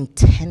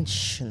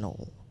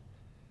intentional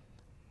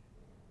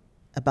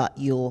about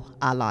your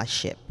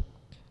allyship.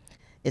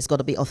 It's got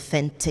to be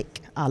authentic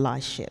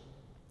allyship,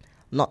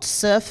 not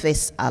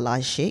surface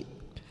allyship.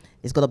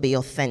 It's got to be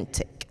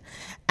authentic.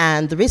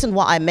 And the reason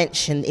why I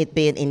mention it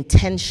being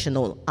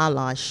intentional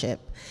allyship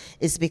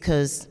is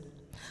because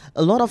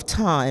a lot of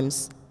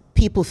times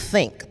people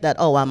think that,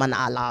 oh, I'm an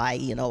ally,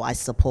 I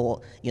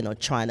support,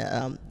 trying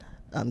to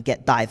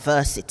get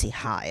diversity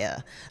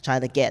higher,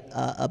 trying to get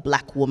a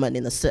black woman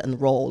in a certain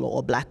role or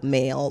a black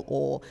male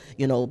or,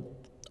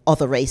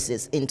 other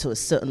races into a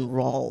certain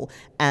role,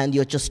 and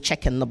you're just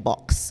checking the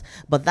box.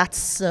 But that's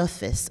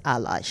surface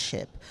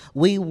allyship.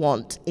 We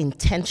want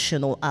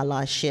intentional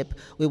allyship.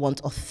 We want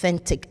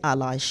authentic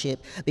allyship,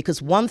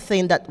 because one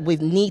thing that we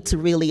need to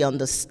really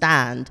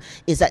understand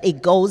is that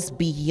it goes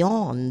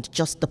beyond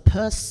just the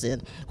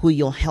person who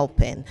you're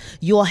helping.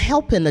 You're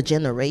helping a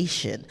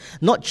generation,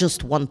 not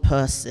just one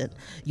person.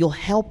 You're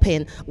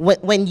helping,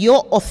 when you're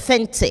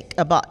authentic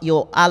about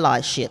your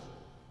allyship,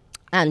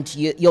 and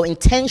you're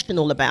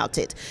intentional about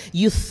it,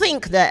 you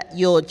think that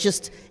you're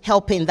just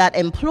helping that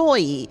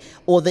employee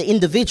or the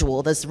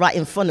individual that's right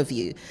in front of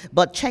you.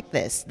 But check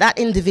this, that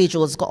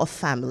individual has got a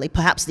family,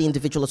 perhaps the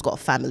individual has got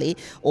a family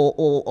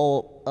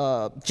or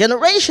a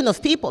generation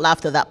of people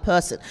after that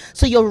person.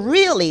 So you're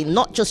really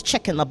not just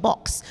checking a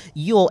box,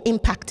 you're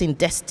impacting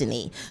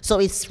destiny. So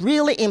it's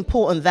really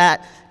important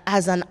that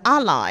as an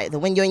ally, that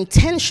when you're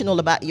intentional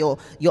about your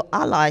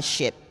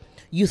allyship,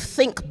 you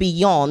think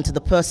beyond the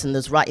person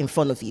that's right in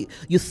front of you.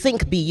 You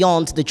think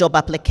beyond the job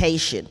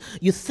application.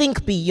 You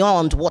think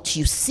beyond what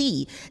you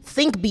see.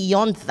 Think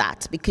beyond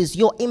that, because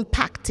you're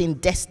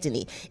impacting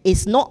destiny.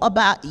 It's not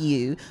about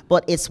you,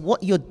 but it's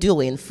what you're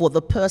doing for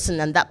the person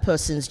and that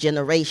person's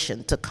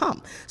generation to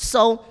come.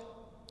 So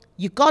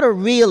you got to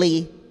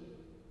really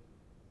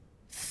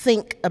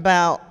think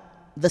about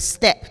the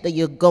step that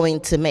you're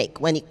going to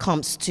make when it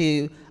comes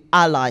to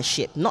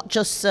allyship, not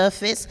just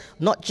surface,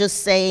 not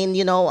just saying,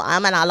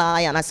 I'm an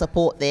ally and I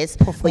support this,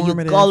 but you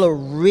gotta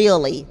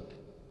really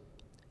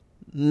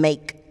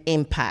make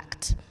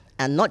impact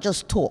and not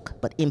just talk,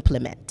 but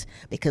implement.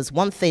 Because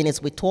one thing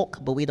is we talk,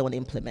 but we don't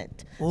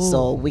implement. Ooh.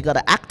 So we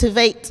gotta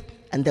activate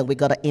and then we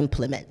gotta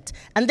implement.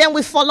 And then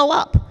we follow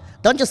up.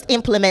 Don't just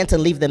implement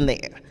and leave them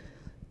there.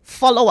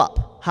 Follow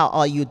up. How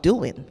are you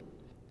doing?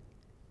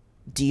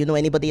 Do you know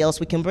anybody else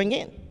we can bring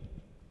in?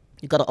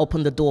 You gotta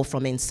open the door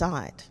from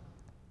inside.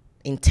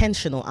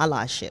 Intentional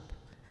allyship.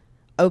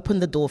 Open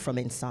the door from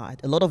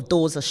inside. A lot of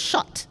doors are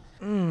shut.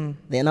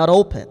 They're not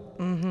open.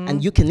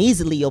 And you can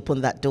easily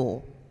open that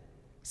door.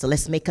 So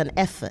let's make an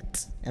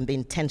effort and be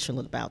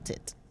intentional about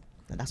it.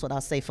 And that's what I'll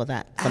say for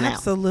that for now.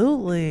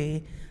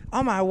 Absolutely.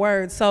 Oh, my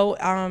word. So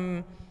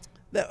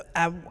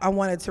I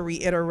wanted to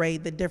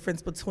reiterate the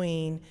difference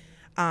between,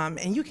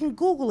 and you can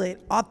Google it,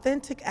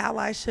 authentic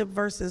allyship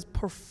versus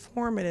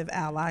performative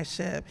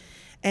allyship.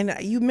 And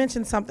you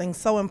mentioned something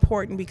so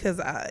important because,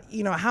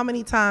 how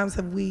many times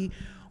have we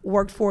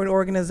worked for an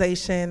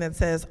organization that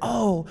says,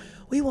 oh,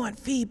 we want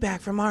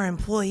feedback from our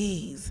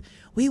employees.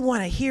 We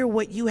want to hear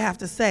what you have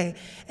to say.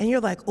 And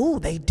you're like, oh,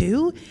 they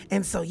do?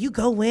 And so you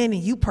go in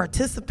and you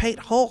participate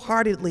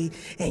wholeheartedly.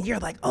 And you're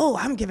like, oh,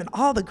 I'm giving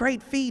all the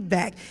great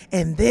feedback.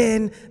 And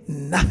then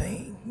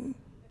nothing.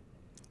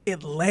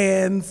 It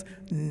lands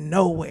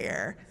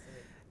nowhere.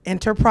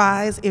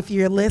 Enterprise, if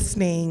you're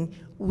listening,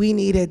 we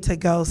needed to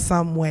go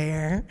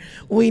somewhere.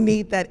 We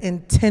need that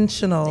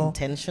intentional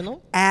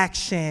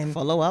action.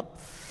 Follow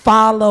up.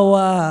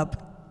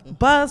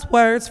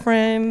 Buzzwords,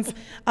 friends.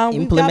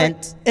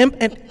 Implement.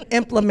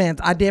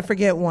 Implement. I did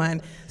forget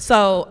one.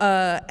 So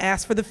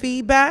ask for the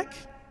feedback,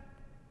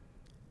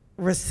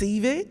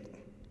 receive it,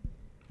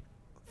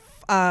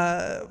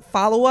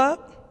 follow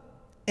up,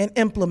 and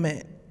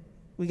implement.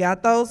 We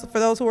got those for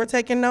those who are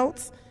taking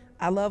notes?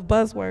 I love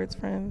buzzwords,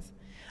 friends.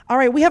 All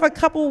right, we have a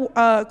couple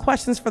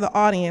questions for the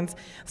audience.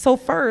 So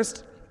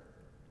first,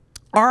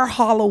 our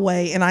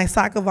Holloway, an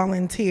ISACA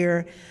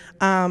volunteer,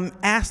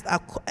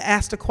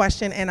 asked a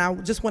question, and I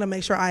just want to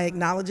make sure I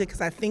acknowledge it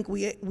because I think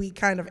we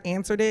kind of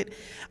answered it.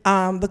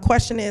 The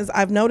question is,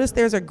 I've noticed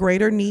there's a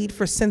greater need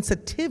for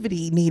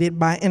sensitivity needed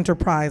by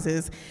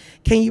enterprises.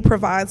 Can you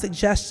provide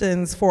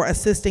suggestions for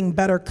assisting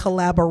better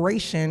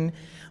collaboration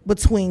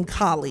between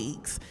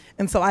colleagues?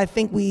 And so I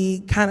think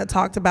we kind of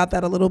talked about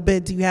that a little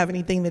bit. Do you have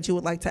anything that you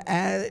would like to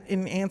add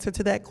in answer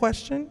to that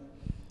question?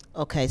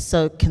 Okay,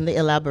 so can they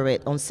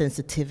elaborate on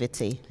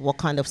sensitivity? What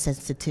kind of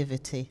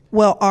sensitivity?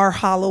 Well, R.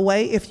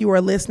 Holloway, if you are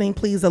listening,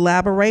 please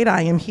elaborate.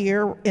 I am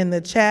here in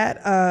the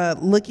chat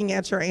looking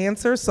at your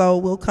answer, so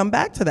we'll come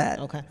back to that.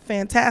 Okay.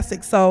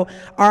 Fantastic. So,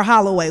 R.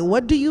 Holloway,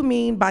 what do you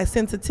mean by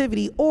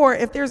sensitivity? Or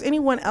if there's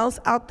anyone else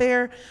out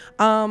there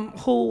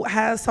who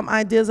has some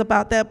ideas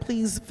about that,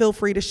 please feel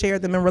free to share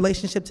them in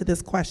relationship to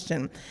this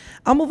question.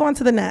 I'll move on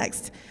to the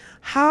next.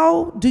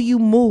 How do you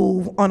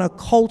move on a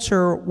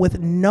culture with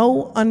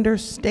no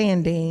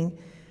understanding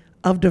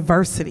of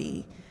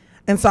diversity?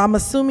 And so I'm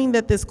assuming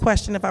that this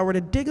question, if I were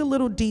to dig a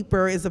little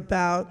deeper, is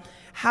about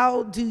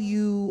how do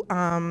you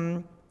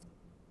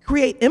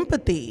create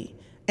empathy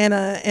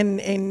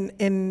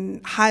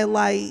and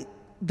highlight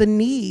the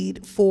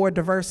need for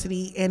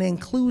diversity and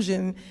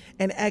inclusion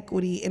and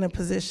equity in a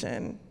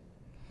position?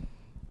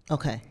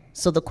 Okay,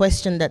 so the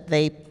question that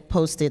they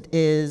posted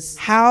is,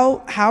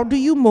 how do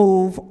you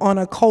move on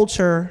a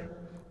culture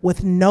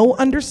with no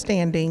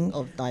understanding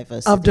of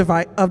diversity?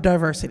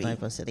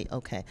 Diversity,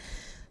 okay.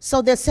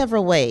 So there's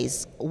several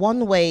ways.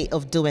 One way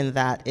of doing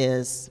that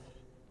is,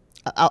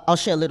 I'll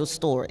share a little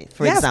story,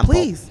 for example.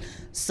 Yes, please.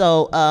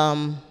 So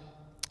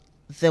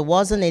there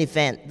was an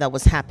event that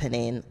was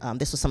happening,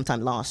 this was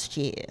sometime last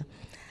year,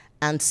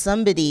 and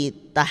somebody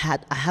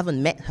that I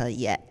haven't met her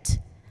yet,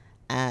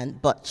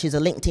 but she's a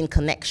LinkedIn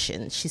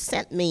connection. She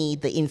sent me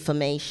the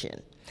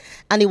information,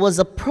 and it was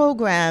a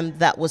program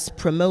that was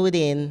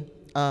promoting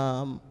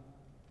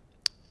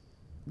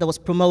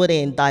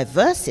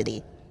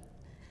diversity,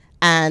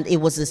 and it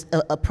was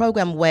a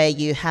program where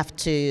you're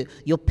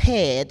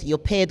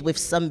paired with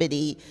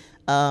somebody,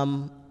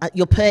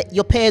 you're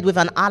paired with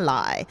an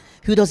ally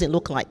who doesn't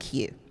look like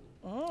you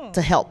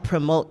to help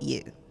promote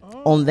you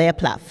on their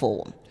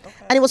platform.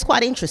 Okay. And it was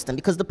quite interesting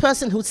because the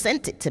person who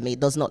sent it to me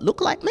does not look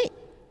like me.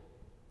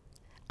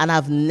 And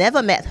I've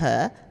never met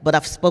her, but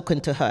I've spoken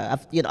to her.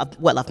 I've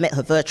met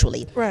her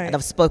virtually, right, and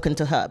I've spoken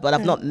to her, but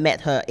I've not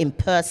met her in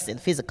person,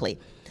 physically,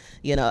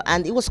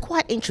 and it was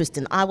quite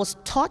interesting. I was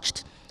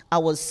touched, I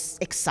was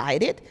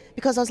excited,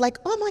 because I was like,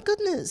 oh my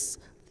goodness,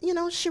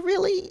 she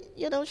really,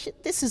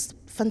 this is a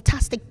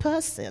fantastic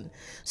person.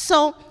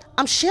 So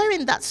I'm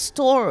sharing that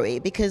story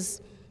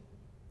because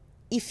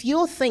if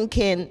you're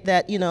thinking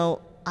that,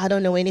 I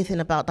don't know anything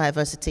about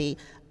diversity,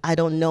 I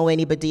don't know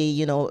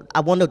anybody, I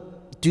want to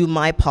do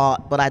my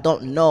part, but I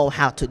don't know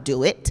how to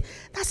do it.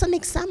 That's an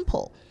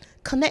example.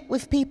 Connect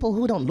with people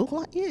who don't look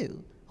like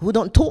you, who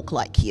don't talk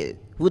like you,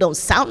 who don't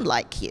sound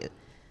like you.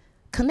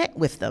 Connect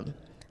with them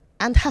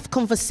and have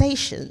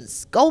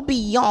conversations. Go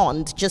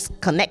beyond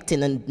just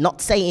connecting and not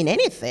saying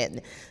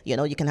anything.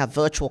 You can have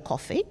virtual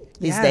coffee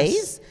these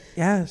days.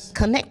 Yes.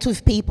 Connect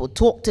with people,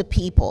 talk to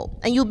people,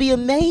 and you'll be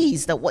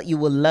amazed at what you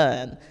will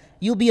learn.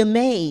 You'll be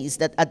amazed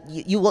that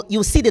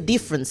you'll see the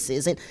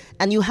differences,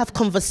 and you have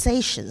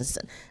conversations,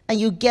 and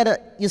you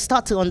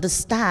start to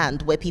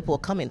understand where people are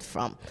coming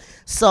from.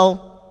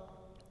 So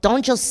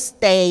don't just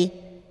stay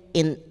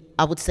in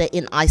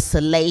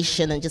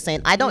isolation and just saying,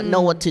 I don't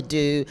know what to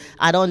do,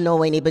 I don't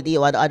know anybody,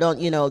 or I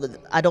don't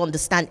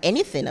understand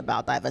anything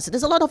about diversity.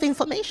 There's a lot of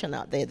information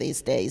out there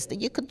these days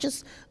that you could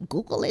just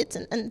Google it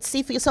and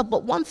see for yourself.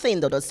 But one thing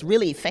that's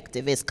really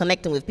effective is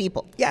connecting with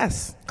people.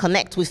 Yes.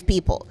 Connect with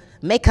people.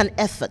 Make an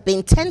effort. Be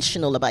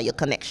intentional about your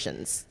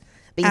connections.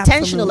 Be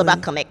intentional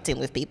about connecting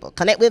with people.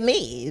 Connect with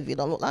me. If you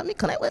don't look like me,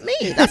 connect with me.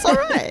 That's all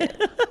right.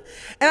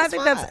 And I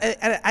think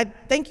I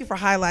thank you for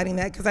highlighting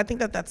that, because I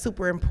think that's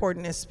super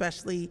important,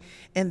 especially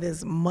in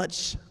this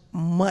much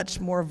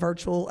more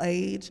virtual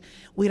age.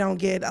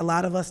 A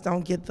lot of us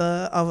don't get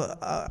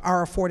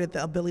are afforded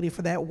the ability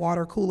for that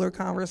water cooler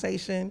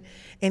conversation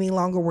any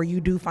longer, where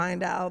you do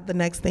find out the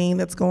next thing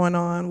that's going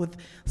on with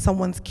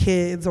someone's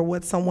kids or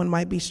what someone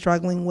might be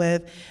struggling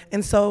with.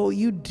 And so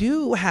you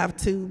do have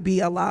to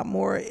be a lot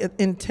more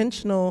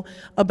intentional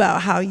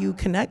about how you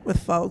connect with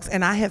folks.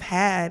 And I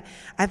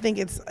think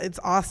it's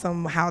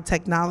awesome how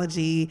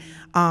technology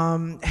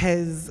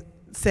has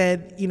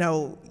said, you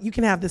know, you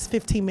can have this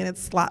 15-minute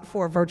slot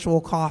for a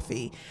virtual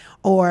coffee.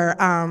 Or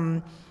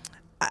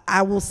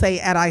I will say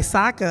at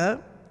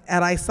ISACA,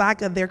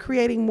 they're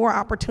creating more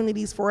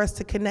opportunities for us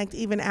to connect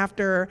even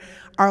after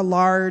our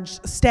large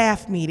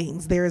staff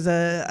meetings. There's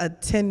a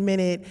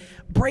 10-minute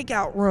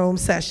breakout room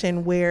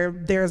session where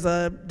there's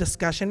a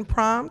discussion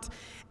prompt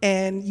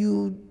and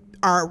you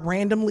are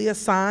randomly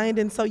assigned,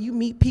 and so you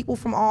meet people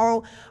from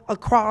all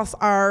across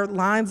our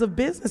lines of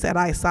business at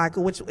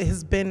ISACA, which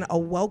has been a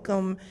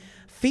welcome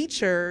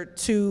feature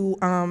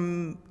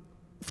to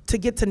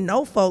get to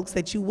know folks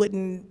that you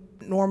wouldn't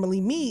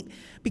normally meet,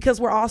 because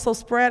we're also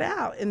spread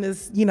out in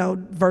this, you know,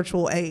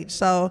 virtual age.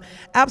 So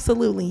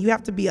absolutely, you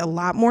have to be a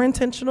lot more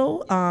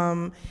intentional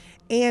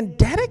and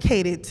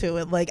dedicated to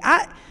it. Like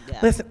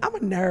listen, I'm a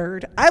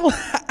nerd.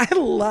 I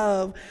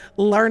love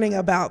learning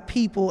about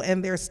people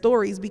and their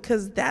stories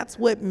because that's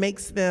what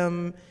makes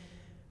them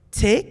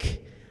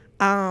tick.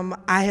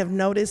 I have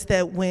noticed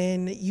that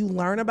when you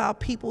learn about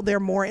people, they're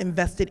more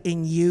invested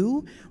in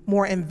you,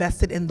 more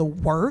invested in the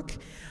work.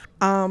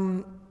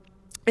 And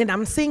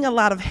I'm seeing a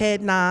lot of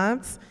head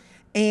nods,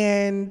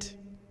 and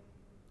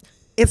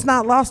it's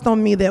not lost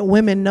on me that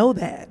women know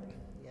that.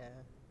 Yeah.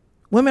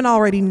 Women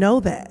already know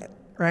that,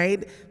 right?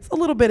 It's a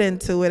little bit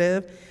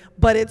intuitive,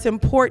 but it's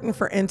important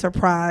for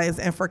enterprise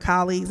and for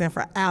colleagues and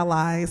for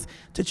allies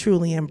to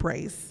truly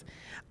embrace.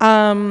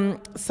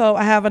 So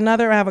I have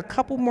a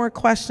couple more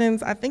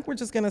questions. I think we're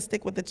just gonna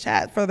stick with the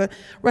chat for the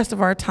rest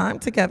of our time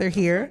together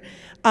here.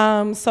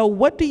 So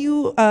what do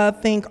you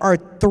think are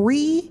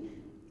 3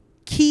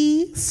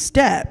 key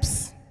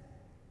steps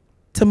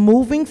to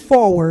moving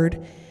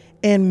forward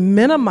and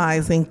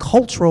minimizing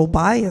cultural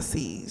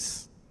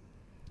biases?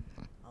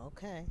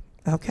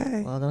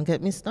 Okay. Well, don't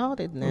get me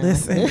started now.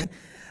 Listen,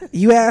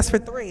 you asked for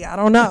 3. I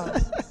don't know.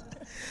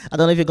 I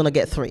don't know if you're going to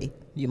get 3.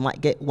 You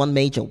might get one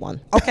major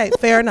one. Okay,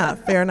 fair enough.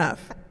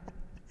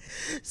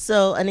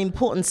 So an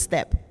important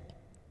step,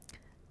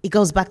 it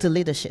goes back to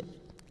leadership.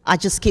 I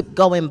just keep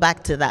going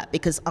back to that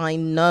because I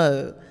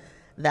know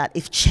that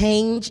if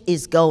change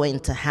is going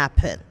to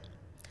happen,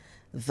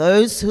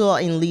 those who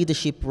are in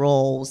leadership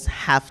roles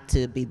have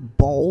to be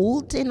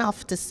bold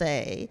enough to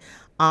say,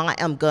 I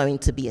am going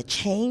to be a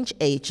change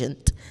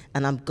agent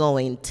and I'm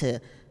going to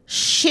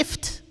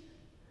shift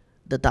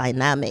the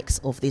dynamics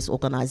of this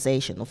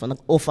organization, of an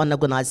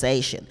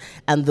organization,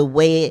 and the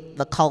way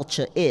the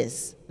culture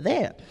is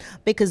there.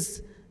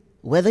 Because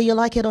whether you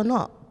like it or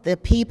not, there are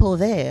people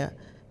there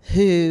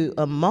who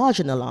are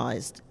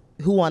marginalized,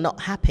 who are not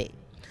happy.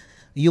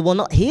 You will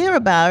not hear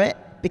about it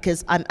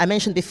because I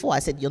mentioned before, I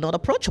said you're not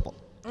approachable.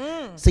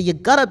 So you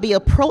gotta be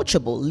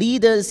approachable.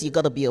 Leaders, you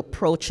gotta be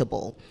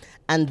approachable.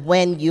 And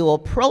when you're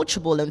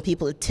approachable and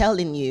people are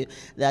telling you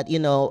that, you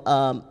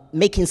know,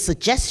 making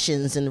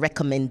suggestions and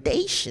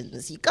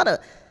recommendations, you gotta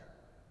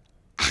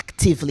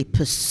actively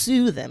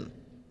pursue them.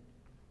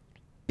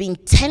 Be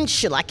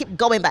intentional. I keep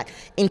going back.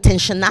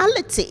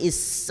 Intentionality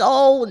is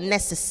so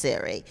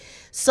necessary.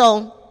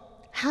 So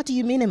how do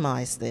you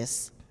minimize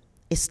this?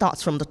 It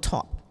starts from the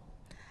top.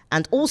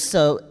 And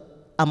also,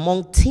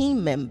 among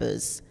team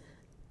members,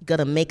 you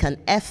gotta make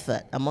an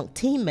effort among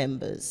team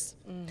members.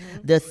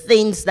 The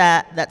things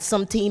that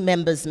some team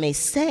members may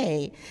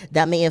say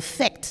that may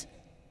affect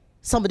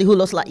somebody who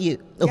looks like you,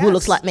 or who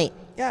looks like me.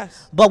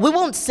 Yes. But we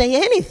won't say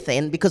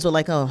anything because we're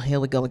like, oh, here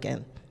we go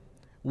again.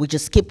 We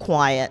just keep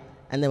quiet,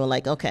 and then we're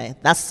like, okay,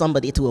 that's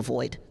somebody to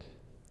avoid.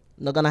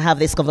 I'm not gonna have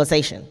this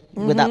conversation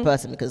with that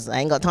person because I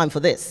ain't got time for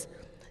this.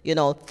 You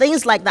know,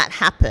 things like that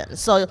happen.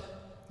 So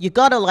you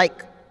gotta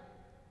like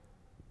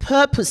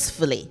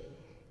purposefully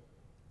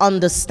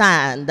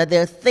understand that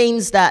there are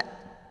things that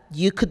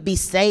you could be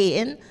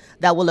saying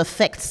that will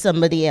affect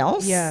somebody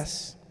else.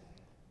 Yes.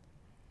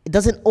 It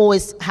doesn't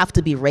always have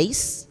to be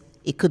race.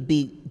 It could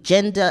be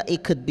gender,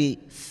 it could be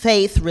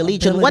faith,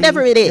 religion, Ability.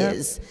 whatever it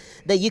is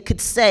that you could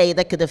say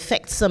that could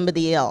affect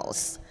somebody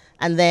else.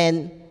 And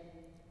then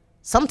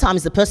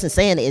sometimes the person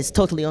saying it is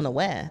totally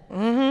unaware.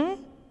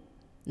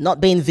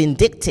 Not being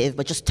vindictive,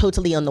 but just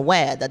totally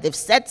unaware that they've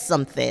said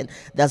something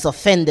that's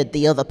offended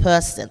the other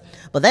person.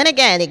 But then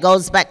again, it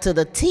goes back to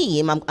the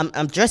team. I'm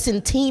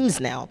addressing teams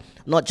now,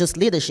 not just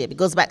leadership. It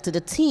goes back to the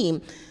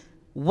team.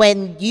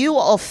 When you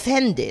are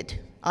offended,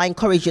 I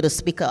encourage you to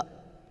speak up.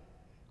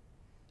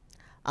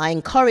 I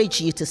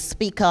encourage you to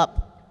speak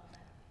up.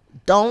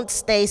 Don't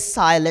stay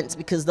silent,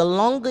 because the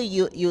longer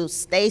you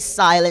stay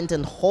silent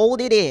and hold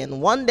it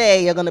in, one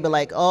day you're going to be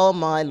like, oh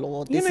my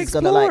Lord, this is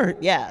going to like,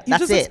 yeah,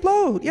 that's it.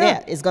 Explode.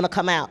 Yeah, it's going to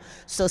come out.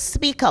 So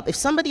speak up. If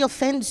somebody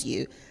offends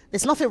you,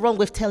 there's nothing wrong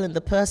with telling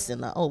the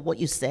person that, oh, what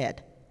you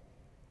said,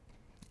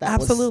 that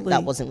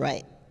wasn't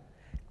right.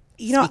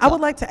 You know, I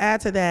would like to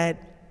add to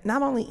that,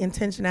 not only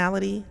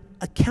intentionality,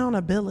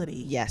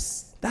 accountability.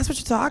 Yes. That's what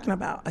you're talking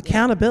about,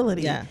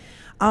 accountability. Yeah.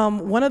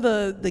 One of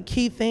the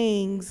key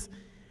things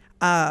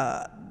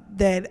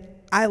that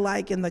I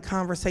like in the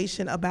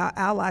conversation about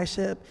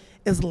allyship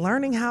is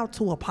learning how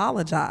to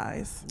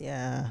apologize.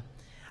 Yeah.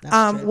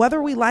 That's true.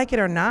 Whether we like it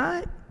or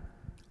not,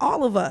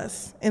 all of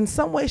us, in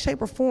some way,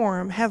 shape, or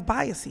form, have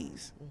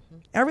biases.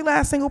 Every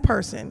last single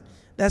person.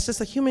 That's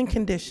just a human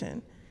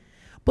condition.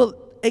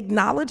 But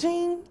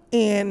acknowledging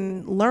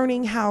and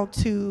learning how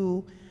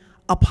to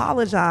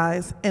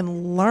apologize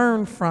and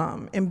learn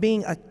from and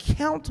being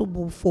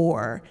accountable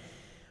for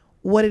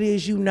what it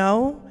is you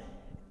know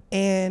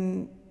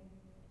and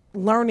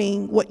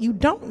learning what you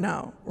don't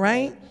know,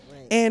 right?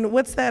 And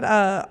what's that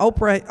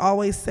Oprah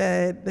always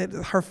said, that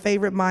her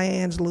favorite Maya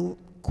Angelou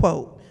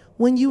quote,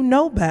 when you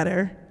know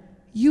better,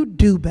 you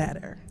do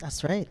better.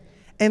 That's right.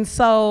 And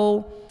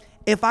so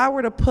if I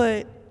were to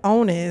put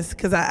onus,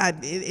 because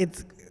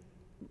it's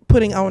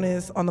putting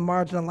onus on the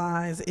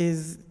marginalized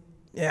is,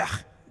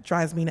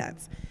 drives me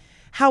nuts.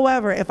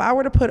 However, if I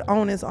were to put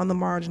onus on the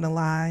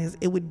marginalized,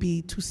 it would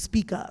be to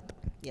speak up.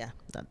 Yeah,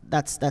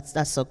 that's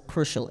so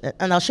crucial.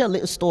 And I'll share a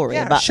little story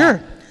about sure.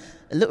 that.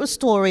 A little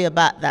story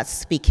about that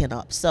speaking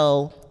up.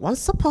 So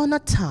once upon a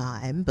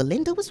time,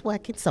 Belinda was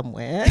working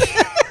somewhere.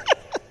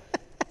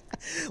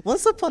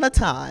 Once upon a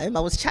time, I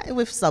was chatting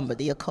with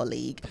somebody, a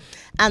colleague,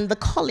 and the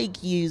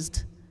colleague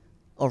used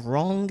a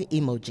wrong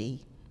emoji.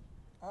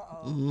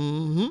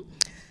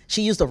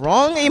 She used the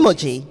wrong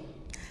emoji.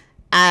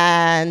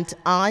 And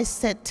I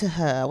said to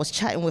her, I was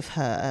chatting with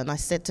her, and I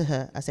said to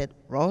her, I said,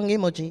 wrong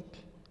emoji.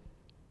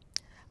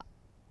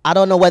 I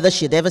don't know whether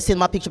she'd ever seen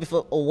my picture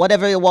before or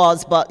whatever it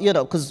was, but, you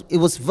know, because it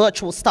was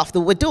virtual stuff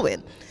that we're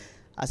doing.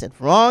 I said,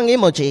 wrong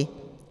emoji.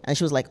 And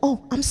she was like,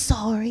 oh, I'm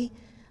sorry.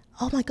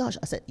 Oh, my gosh.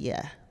 I said,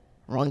 yeah,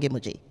 wrong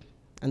emoji.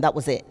 And that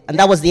was it. And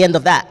that was the end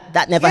of that.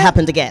 That never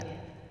happened again.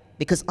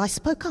 Because I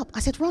spoke up.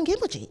 I said, wrong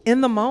emoji. In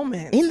the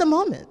moment. In the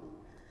moment.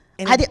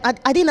 And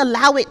I didn't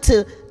allow it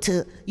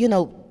to you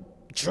know,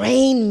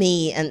 drain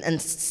me and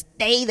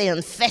stay there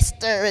and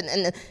fester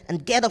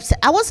and get upset.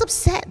 I was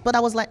upset, but I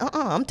was like,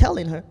 I'm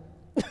telling her.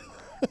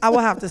 I will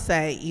have to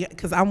say,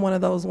 because I'm one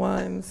of those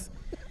ones,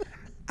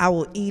 I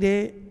will eat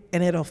it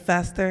and it'll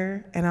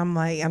fester, and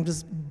I'm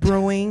just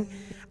brewing.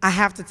 I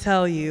have to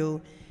tell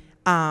you,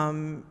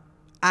 I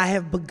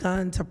have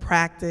begun to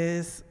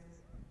practice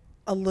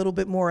a little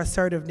bit more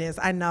assertiveness.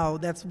 I know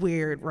that's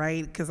weird,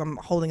 right? Because I'm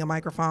holding a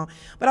microphone,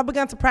 but I've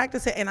begun to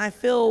practice it and I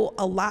feel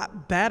a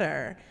lot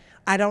better.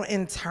 I don't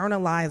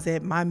internalize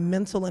it. My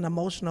mental and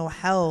emotional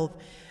health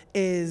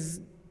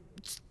is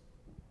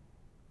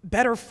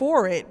better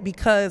for it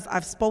because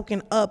I've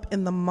spoken up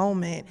in the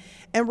moment.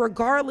 And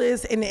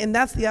regardless, and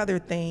that's the other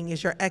thing,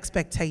 is your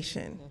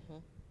expectation.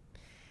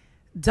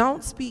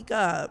 Don't speak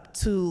up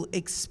to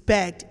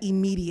expect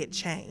immediate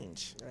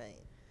change. Right.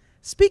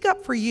 Speak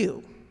up for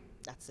you.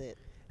 That's it.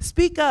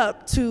 Speak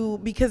up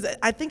because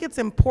I think it's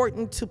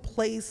important to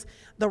place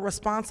the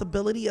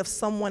responsibility of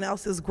someone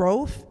else's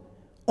growth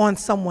on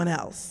someone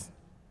else.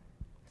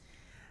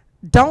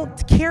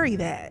 Don't carry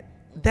that.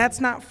 That's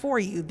not for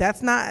you.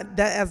 That's not,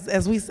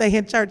 as we say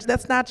in church,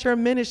 that's not your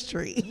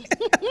ministry.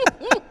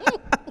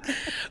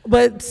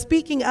 But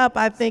speaking up,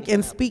 I think,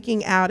 and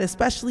speaking out,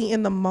 especially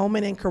in the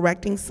moment and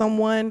correcting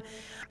someone,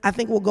 I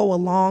think will go a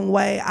long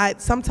way.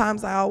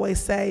 Sometimes I always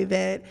say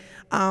that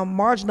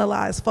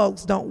marginalized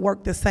folks don't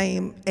work the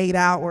same 8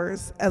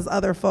 hours as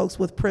other folks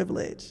with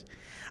privilege.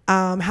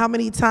 How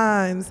many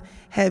times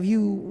have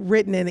you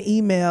written an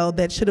email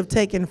that should have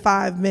taken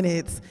 5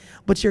 minutes,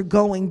 but you're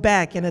going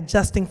back and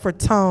adjusting for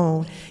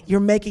tone? You're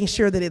making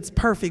sure that it's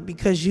perfect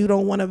because you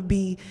don't want to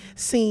be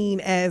seen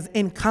as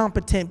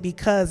incompetent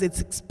because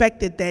it's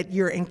expected that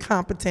you're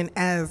incompetent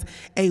as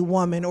a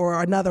woman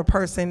or another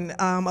person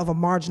of a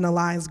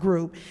marginalized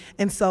group.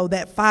 And so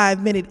that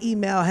 5-minute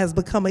email has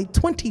become a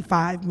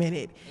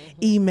 25-minute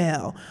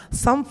email.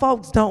 Some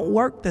folks don't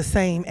work the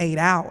same 8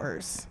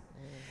 hours.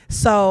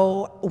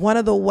 So one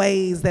of the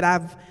ways that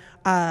I've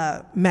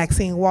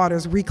Maxine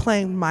Waters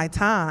reclaimed my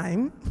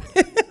time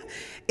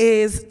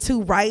is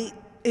to write,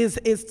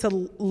 is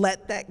to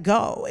let that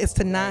go, is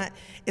to not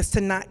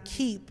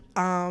keep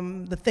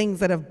the things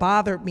that have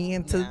bothered me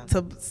and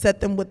to set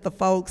them with the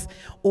folks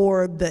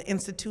or the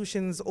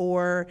institutions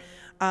or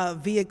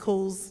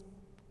vehicles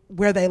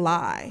where they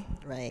lie.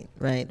 Right.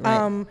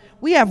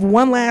 We have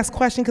one last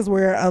question because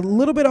we're a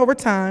little bit over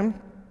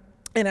time.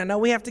 And I know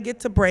we have to get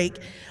to break,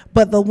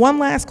 but the one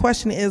last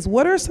question is,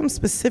 what are some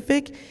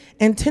specific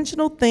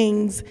intentional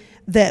things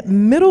that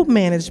middle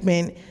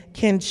management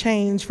can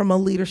change from a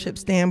leadership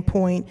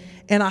standpoint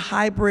in a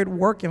hybrid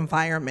work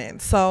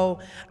environment?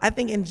 So I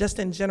think in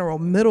general,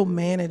 middle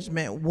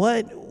management,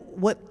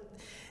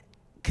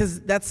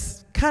 because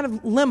that's kind of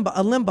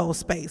a limbo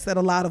space that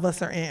a lot of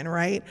us are in,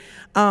 right?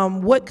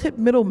 What could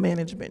middle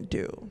management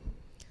do?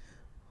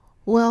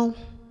 Well,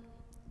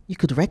 you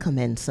could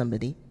recommend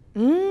somebody.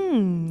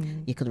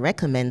 You could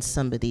recommend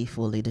somebody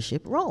for a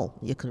leadership role.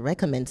 You could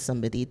recommend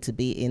somebody to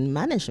be in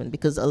management,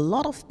 because a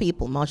lot of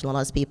people,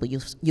 marginalized people,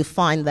 you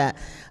find that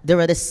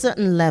they're at a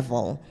certain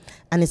level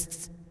and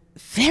it's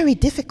very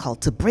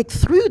difficult to break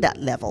through that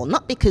level,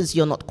 not because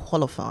you're not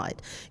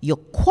qualified. You're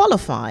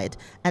qualified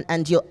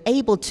and you're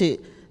able to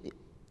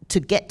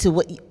get to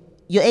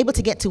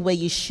where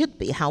you should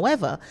be.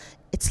 However,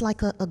 it's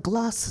like a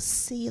glass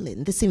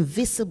ceiling, this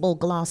invisible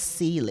glass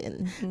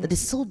ceiling that is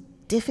so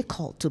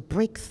difficult to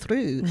break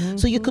through.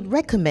 So you could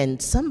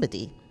recommend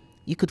somebody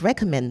You could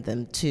recommend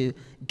them to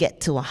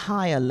get to a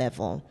higher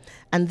level.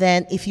 And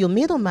then if you're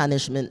middle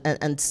management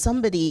and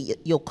somebody,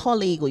 your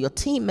colleague or your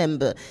team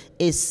member,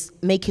 is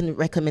making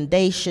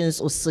recommendations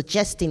or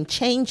suggesting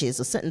changes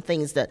or certain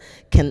things that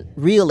can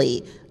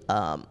really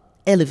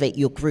elevate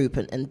your group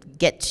and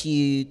get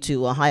you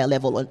to a higher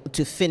level or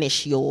to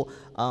finish your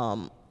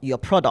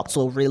products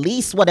or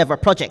release whatever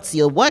projects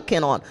you're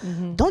working on,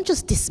 don't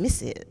just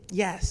dismiss it.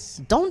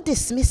 Yes. Don't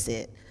dismiss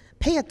it.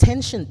 Pay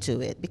attention to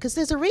it, because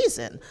there's a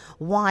reason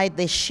why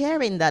they're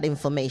sharing that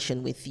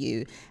information with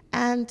you.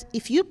 And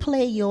if you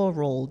play your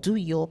role, do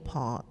your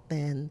part,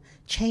 then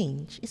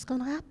change is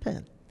going to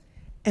happen.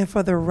 And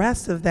for the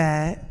rest of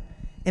that,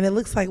 and it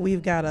looks like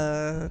we've got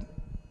a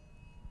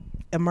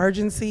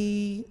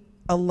emergency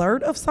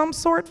alert of some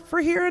sort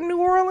for here in New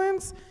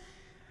Orleans,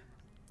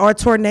 or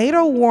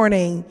tornado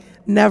warning.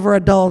 Never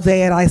a dull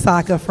day at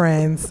ISACA,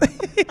 friends.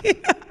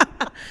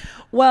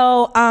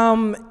 Well,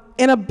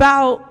 in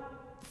about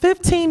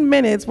 15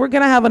 minutes, we're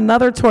gonna have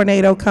another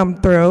tornado come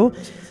through.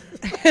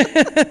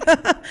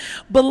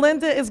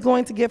 Belinda is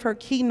going to give her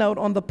keynote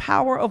on the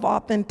power of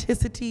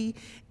authenticity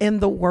in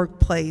the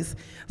workplace.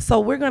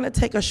 So we're going to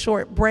take a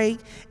short break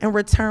and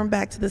return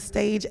back to the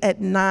stage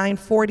at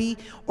 9:40,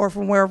 or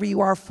from wherever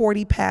you are,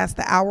 40 past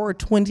the hour or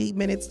 20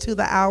 minutes to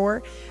the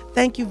hour.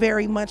 Thank you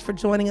very much for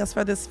joining us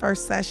for this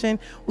first session.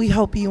 We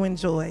hope you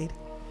enjoyed.